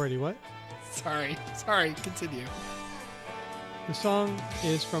stopping me already. What? Sorry, continue. The song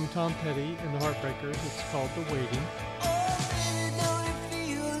is from Tom Petty and the Heartbreakers. It's called The Waiting.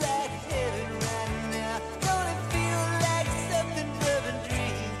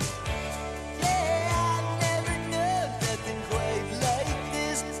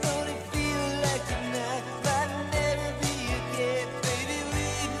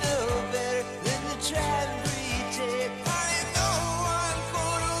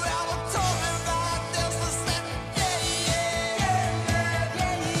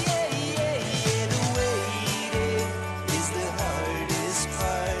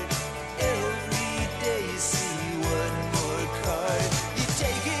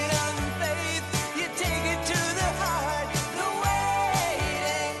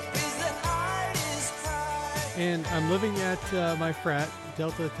 And I'm living at my frat,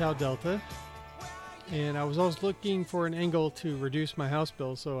 Delta Tau Delta. And I was always looking for an angle to reduce my house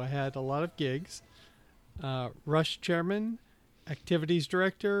bill, so I had a lot of gigs. Rush chairman, activities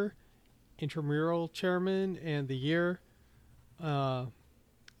director, intramural chairman, and the year that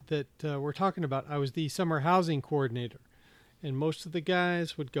we're talking about, I was the summer housing coordinator. And most of the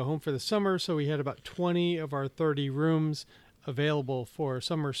guys would go home for the summer, so we had about 20 of our 30 rooms available for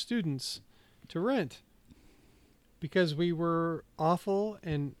summer students to rent. Because we were awful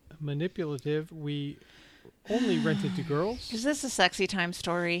and manipulative, we only rented to girls. Is this a sexy time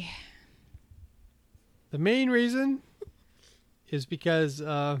story? The main reason is because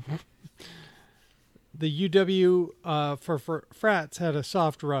the UW for frats had a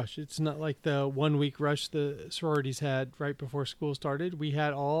soft rush. It's not like the 1 week rush the sororities had right before school started. We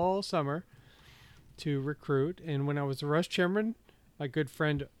had all summer to recruit. And when I was the rush chairman, my good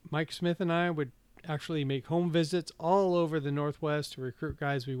friend Mike Smith and I would actually make home visits all over the Northwest to recruit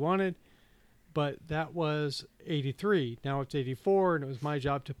guys we wanted. But that was 83. Now it's 84, and it was my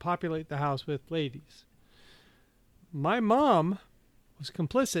job to populate the house with ladies. My mom was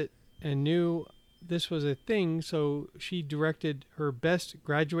complicit and knew this was a thing, so she directed her best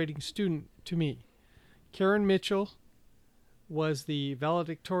graduating student to me. Karen Mitchell was the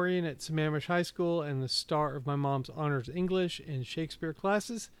valedictorian at Sammamish High School and the star of my mom's honors English and Shakespeare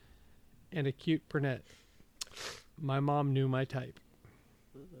classes, and a cute brunette. My mom knew my type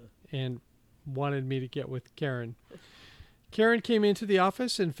and wanted me to get with Karen. Karen came into the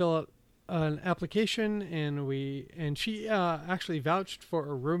office and filled out an application, and she actually vouched for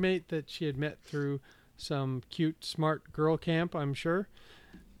a roommate that she had met through some cute, smart girl camp, I'm sure.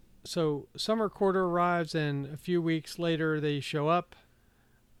 So summer quarter arrives, and a few weeks later they show up.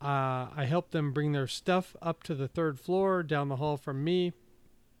 I helped them bring their stuff up to the third floor down the hall from me.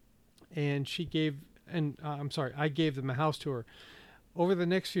 And I gave them a house tour. Over the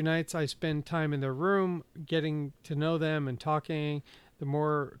next few nights, I spend time in their room, getting to know them and talking. The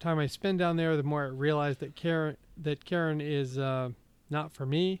more time I spend down there, the more I realize that Karen is not for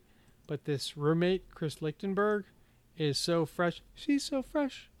me, but this roommate, Chris Lichtenberg, is so fresh. She's so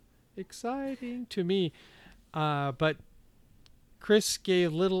fresh. exciting to me. But Chris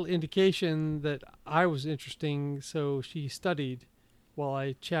gave little indication that I was interesting, so she studied while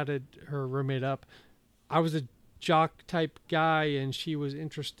I chatted her roommate up. I was a jock type guy, and she was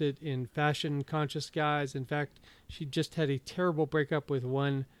interested in fashion conscious guys. In fact, she just had a terrible breakup with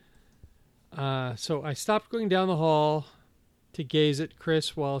one. So I stopped going down the hall to gaze at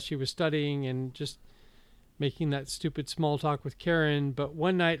Chris while she was studying and just making that stupid small talk with Karen. But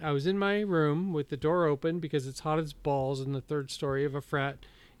one night I was in my room with the door open because it's hot as balls in the third story of a frat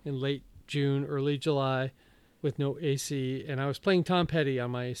in late June, early July with no AC. And I was playing Tom Petty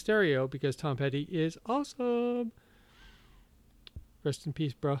on my stereo because Tom Petty is awesome. Rest in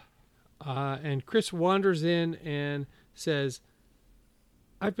peace, bro. And Chris wanders in and says,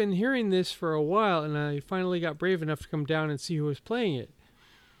 I've been hearing this for a while, and I finally got brave enough to come down and see who was playing it.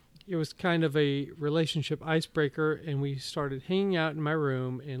 It was kind of a relationship icebreaker, and we started hanging out in my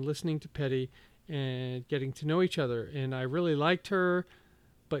room and listening to Petty and getting to know each other. And I really liked her,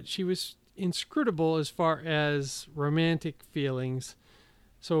 but she was inscrutable as far as romantic feelings,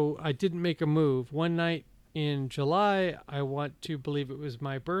 so I didn't make a move. One night in July, I want to believe it was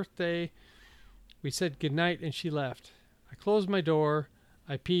my birthday, we said goodnight and she left. I closed my door.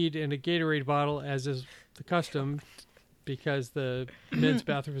 I peed in a Gatorade bottle, as is the custom, because the men's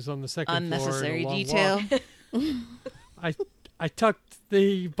bathroom is on the second floor. Unnecessary detail. I tucked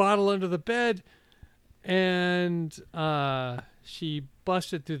the bottle under the bed, and she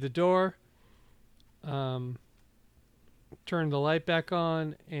busted through the door, turned the light back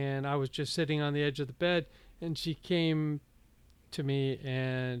on, and I was just sitting on the edge of the bed, and she came to me,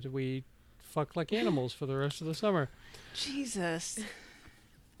 and we fucked like animals for the rest of the summer. Jesus.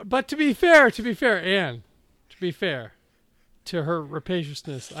 But to be fair, Anne, to be fair to her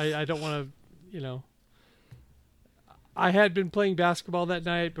rapaciousness, I don't want to, I had been playing basketball that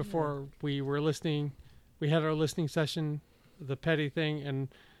night before we were listening. We had our listening session, the Petty thing, and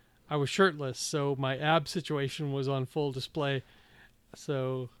I was shirtless, so my ab situation was on full display.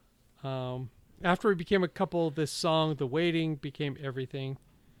 So after we became a couple, this song, The Waiting, became everything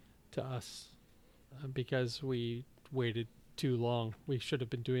to us because we waited too long. We should have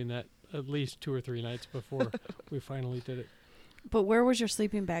been doing that at least 2 or 3 nights before we finally did it. But where was your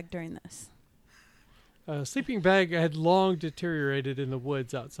sleeping bag during this? Sleeping bag had long deteriorated in the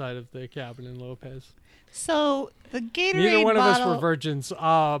woods outside of the cabin in Lopez. So the Gatorade Neither one bottle, of us were virgins,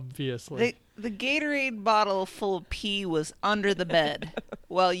 obviously. The Gatorade bottle full of pee was under the bed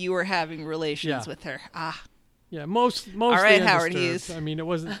while you were having relations with her. Ah. Yeah, mostly all right, Howard undisturbed. Hughes. I mean, it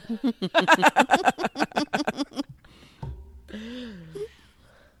wasn't...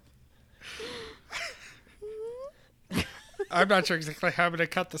 I'm not sure exactly how I'm going to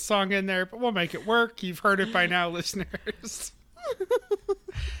cut the song in there, but we'll make it work. You've heard it by now, listeners.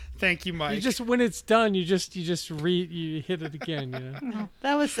 Thank you, Mike. You just, when it's done, you hit it again,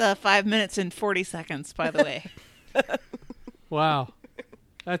 That was 5 minutes and 40 seconds, by the way. Wow.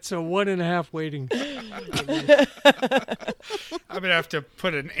 That's a 1.5 waiting. I'm going to have to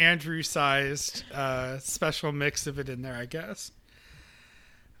put an Andrew-sized special mix of it in there, I guess.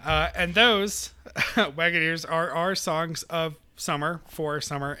 And those, Wagoneers, are our songs of summer, for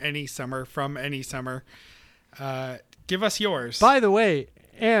summer, any summer, from any summer. Give us yours. By the way,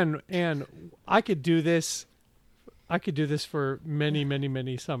 Anne, I could do this. I could do this for many, many,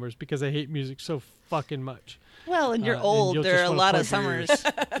 many summers because I hate music so fucking much. Well, and you're old. And there are a just lot wanna of summers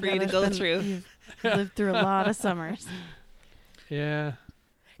for you to go through. You've lived through a lot of summers. Yeah.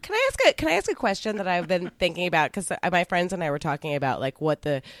 Can I ask a question that I've been thinking about? Because my friends and I were talking about like what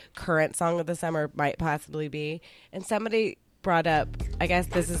the current song of the summer might possibly be, and somebody brought up, I guess,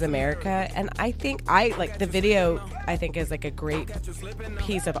 This Is America, and I think the video I think is like a great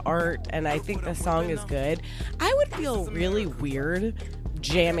piece of art, and I think the song is good. I would feel really weird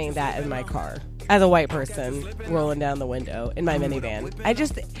jamming that in my car as a white person rolling down the window in my minivan.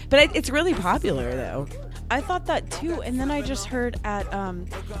 But it's really popular though. I thought that too, and then I just heard at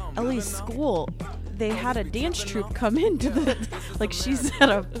Ellie's school they had a dance troupe come into the she's at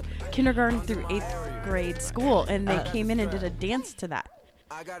a kindergarten through 8th grade school, and they came in and did a dance to that.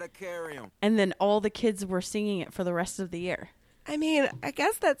 I gotta carry him. And then all the kids were singing it for the rest of the year. I mean, I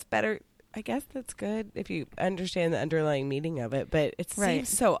guess that's better. I guess that's good if you understand the underlying meaning of it, but it seems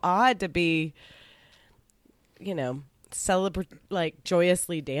so odd to be,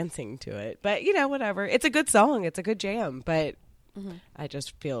 joyously dancing to it. But, whatever. It's a good song. It's a good jam, but I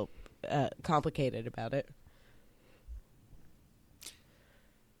just feel complicated about it.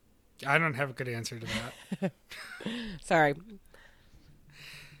 I don't have a good answer to that. Sorry.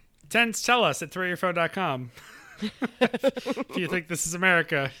 Tell us at throwyourphone.com if you think This Is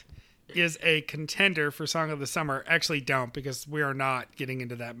America is a contender for Song of the Summer. Actually, don't, because we are not getting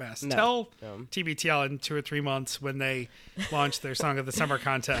into that mess. Tell TBTL in 2 or 3 months when they launch their Song of the Summer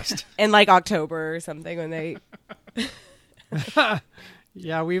contest. In like October or something when they.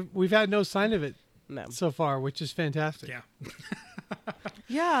 Yeah, we've had no sign of it No. so far, which is fantastic. Yeah.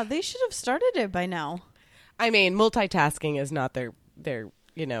 Yeah, they should have started it by now. I mean, multitasking is not their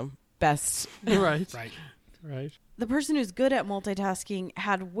best. Right. Right. Right. The person who's good at multitasking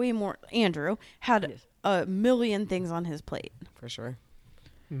had way more. Andrew had a million things on his plate. For sure.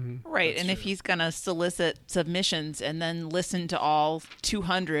 Right, and if he's going to solicit submissions and then listen to all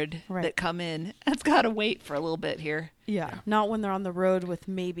 200 that come in, that's got to wait for a little bit here. Yeah, not when they're on the road with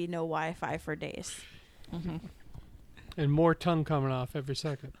maybe no Wi-Fi for days. And more tongue coming off every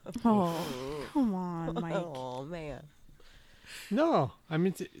second. Oh, come on, Mike. Oh, man. No, I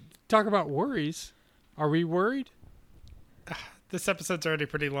mean, talk about worries. Are we worried? This episode's already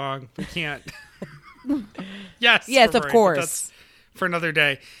pretty long. We can't. Yes, Yes, we're of worried, course. but that's for another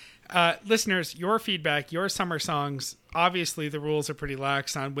day. Listeners, your feedback, your summer songs, obviously the rules are pretty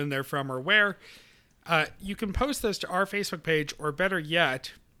lax on when they're from or where. You can post those to our Facebook page, or better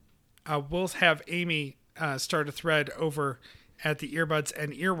yet, we'll have Amy start a thread over at the Earbuds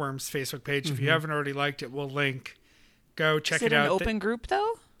and Earworms Facebook page. If you haven't already liked it, we'll link. Go check Is it it an out. open group,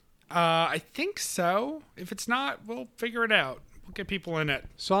 though? I think so. If it's not, we'll figure it out. We'll get people in it.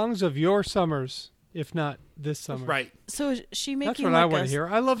 Songs of your summers, if not this summer. Right. So is she making That's what like I want a to hear.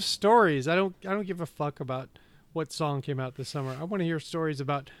 I love stories. I don't give a fuck about what song came out this summer. I want to hear stories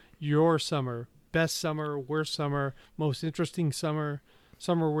about your summer. Best summer, worst summer, most interesting summer,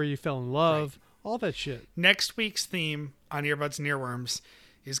 summer where you fell in love, all that shit. Next week's theme on Earbuds and Earworms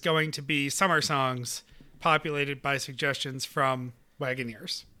is going to be summer songs populated by suggestions from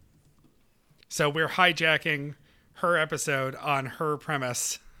Wagoneers. So we're hijacking her episode on her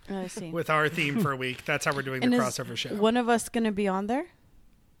premise I see. with our theme for a week. That's how we're doing the And is crossover show. one of us going to be on there?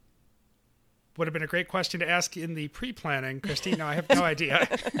 Would have been a great question to ask in the pre-planning. Christine, I have no idea.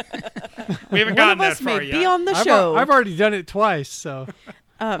 We haven't One gotten of that us far may yet. be on the show. I've already done it twice, so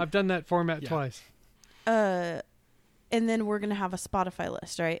I've done that format twice. And then we're going to have a Spotify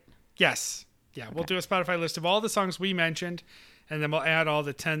list, right? Yes. Yeah, we'll do a Spotify list of all the songs we mentioned, and then we'll add all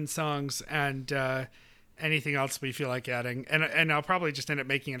the 10 songs and anything else we feel like adding. And I'll probably just end up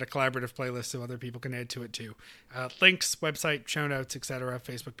making it a collaborative playlist so other people can add to it too. Links, website, show notes, etc.,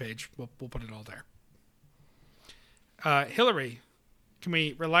 Facebook page. We'll put it all there. Hillary, can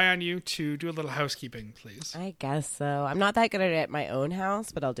we rely on you to do a little housekeeping, please? I guess so. I'm not that good at it at my own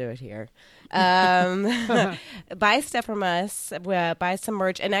house, but I'll do it here. Buy stuff from us. Buy some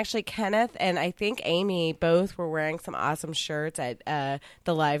merch. And actually, Kenneth and I think Amy both were wearing some awesome shirts at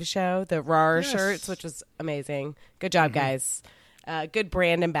the live show, the RAR shirts, which was amazing. Good job, guys. Good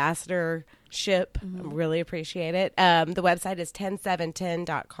brand ambassadorship. Really appreciate it. The website is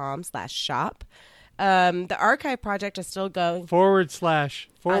 10710.com/shop. The archive project is still going. Forward slash.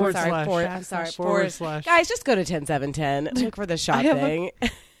 Forward slash. Guys, just go to 10710. Look for the shop thing.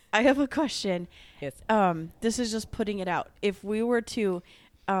 I have a question. Yes. This is just putting it out. If we were to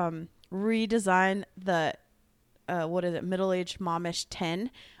redesign the middle-aged momish 10,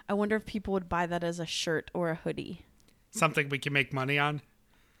 I wonder if people would buy that as a shirt or a hoodie. Something we can make money on?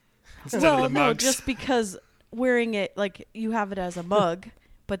 Instead Well, of the no, mugs? just because wearing it, like, you have it as a mug,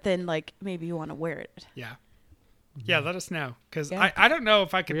 but then, like, maybe you want to wear it. Yeah. Yeah, let us know. Because Yeah. I don't know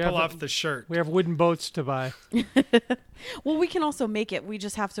if I could We pull have off the shirt. We have wooden boats to buy. Well, we can also make it. We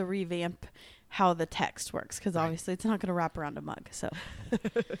just have to revamp how the text works, because obviously it's not going to wrap around a mug. So,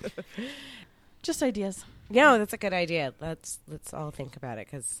 just ideas. No, that's a good idea. Let's all think about it,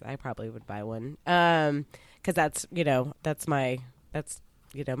 because I probably would buy one. Because that's my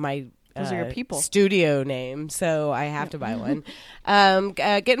Those are your people. studio name, so I have to buy one.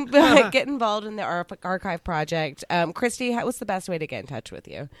 Get involved in the archive project. Christy, what's the best way to get in touch with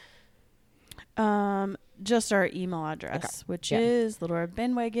you? Just our email address, which is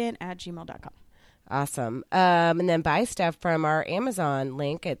littleredbandwagon@gmail.com. Awesome. And then buy stuff from our Amazon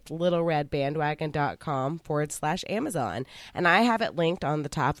link at littleredbandwagon.com/Amazon. And I have it linked on the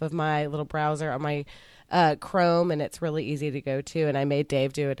top of my little browser on my Chrome, and it's really easy to go to. And I made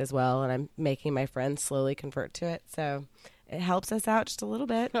Dave do it as well, and I'm making my friends slowly convert to it. So it helps us out just a little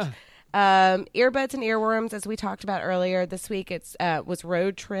bit. Earbuds and Earworms, as we talked about earlier this week, it's was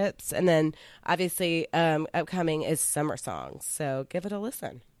road trips, and then obviously upcoming is summer songs. So give it a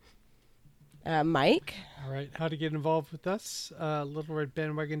listen. Mike? All right. How to get involved with us?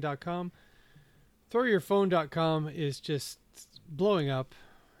 LittleRedBandwagon.com. ThrowYourPhone.com is just blowing up,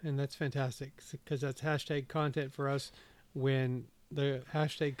 and that's fantastic because that's hashtag content for us when the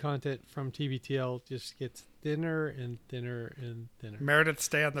hashtag content from TBTL just gets thinner and thinner and thinner. Meredith's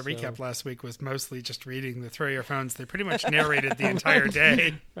day on the recap last week was mostly just reading the throw your phones. They pretty much narrated the entire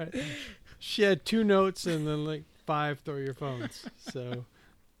day. Right. She had 2 notes and then like 5 throw your phones. So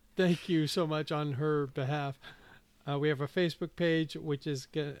thank you so much on her behalf. We have a Facebook page, which is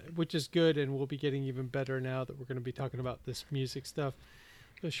good, and we'll be getting even better now that we're going to be talking about this music stuff.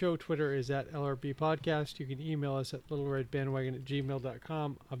 The show Twitter is at LRB Podcast. You can email us at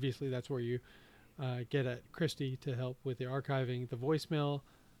littleredbandwagon@gmail.com. Obviously, that's where you get at Christy to help with the archiving. The voicemail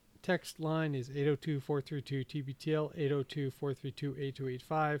text line is 802-432-TBTL,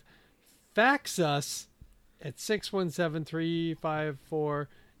 802-432-8285. Fax us at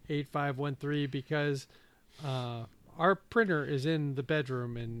 617-354-8513 because our printer is in the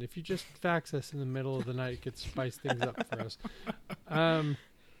bedroom, and if you just fax us in the middle of the night, it could spice things up for us.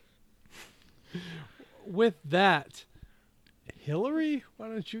 With that, Hillary, why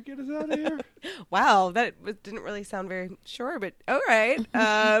don't you get us out of here? Wow, didn't really sound very sure, but all right.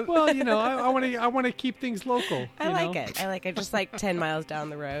 Well, I want to keep things local. I like it. Just like 10 miles down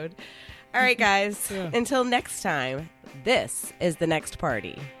the road. All right, guys. Yeah. Until next time, this is The Next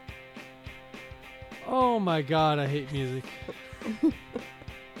Party. Oh my God, I hate music.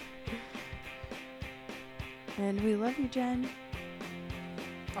 And we love you, Jen.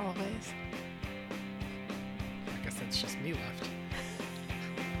 Always. I guess that's just me left.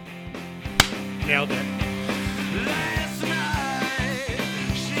 Nailed it. Last night,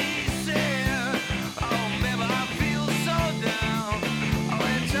 she said, oh, baby, I feel so down. Oh,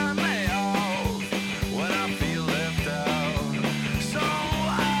 and turn me off when I feel left out. So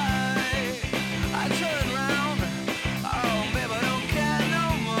I turn around. Oh, baby, I don't care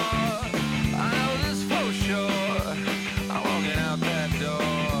no more. I know this for sure. I'm walking out that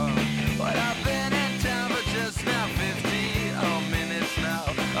door. But I've been in town for just now 50 minutes now.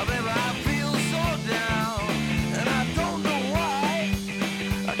 Oh, baby, I feel so down, and I don't know why.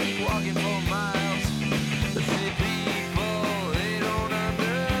 I keep walking for miles. The city people, they don't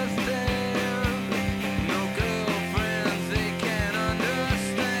understand. No girlfriends, they can't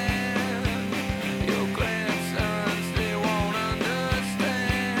understand. Your grandsons, they won't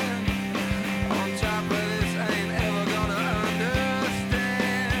understand. On top of this, I ain't ever gonna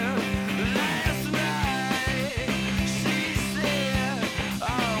understand. Last night, she said,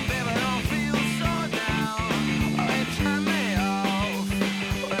 oh, baby, I don't feel so down. Oh, it turned me off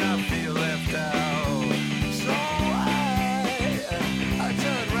when I feel left out. So I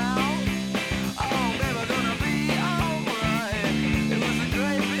turned round. Oh, baby, gonna be alright. It was a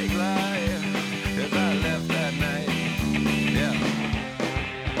great big lie, 'cause I left that night. Yeah.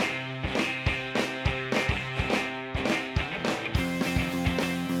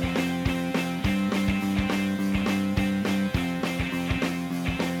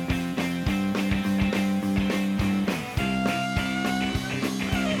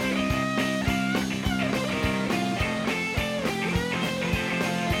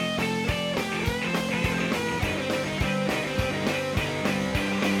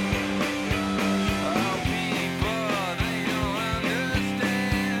 Oh, people, they don't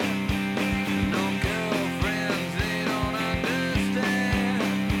understand. No girlfriends, they don't understand.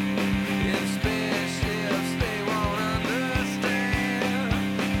 In spaceships, they won't understand.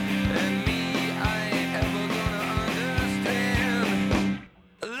 And me, I ain't ever gonna understand.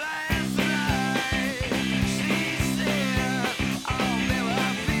 Last night, she said, oh, baby, I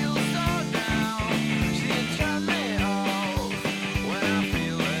feel so down. She turned me off when I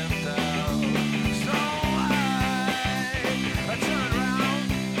feel left out. So I turned around.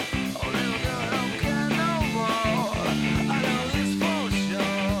 Oh, little girl, I don't care no more. I know this for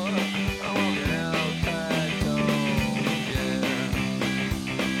sure. I'm walking out that door, yeah.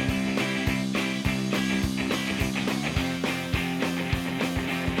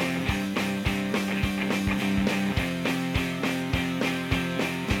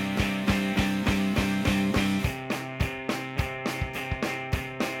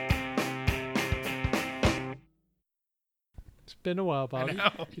 It's been a while, Bobby.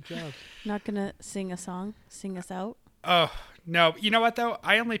 know. Good job. Not gonna sing a song. Sing us out. Oh, no. You know what, though?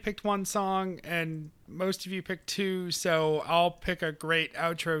 I only picked one song, and most of you picked 2, so I'll pick a great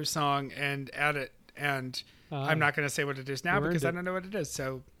outro song and add it. And I'm not going to say what it is now you because earned I it. don't know what it is,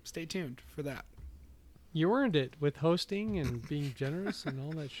 so stay tuned for that. You earned it with hosting and being generous and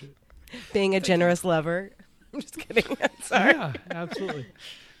all that shit. Being a generous lover. I'm just kidding. Sorry. Yeah, absolutely.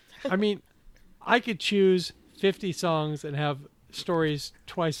 I mean, I could choose 50 songs and have stories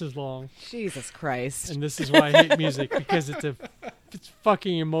twice as long, Jesus Christ. and this is why I hate music, because it's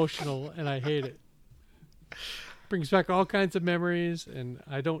fucking emotional and I hate it. Brings back all kinds of memories, and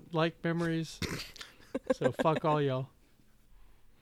I don't like memories. So fuck all y'all.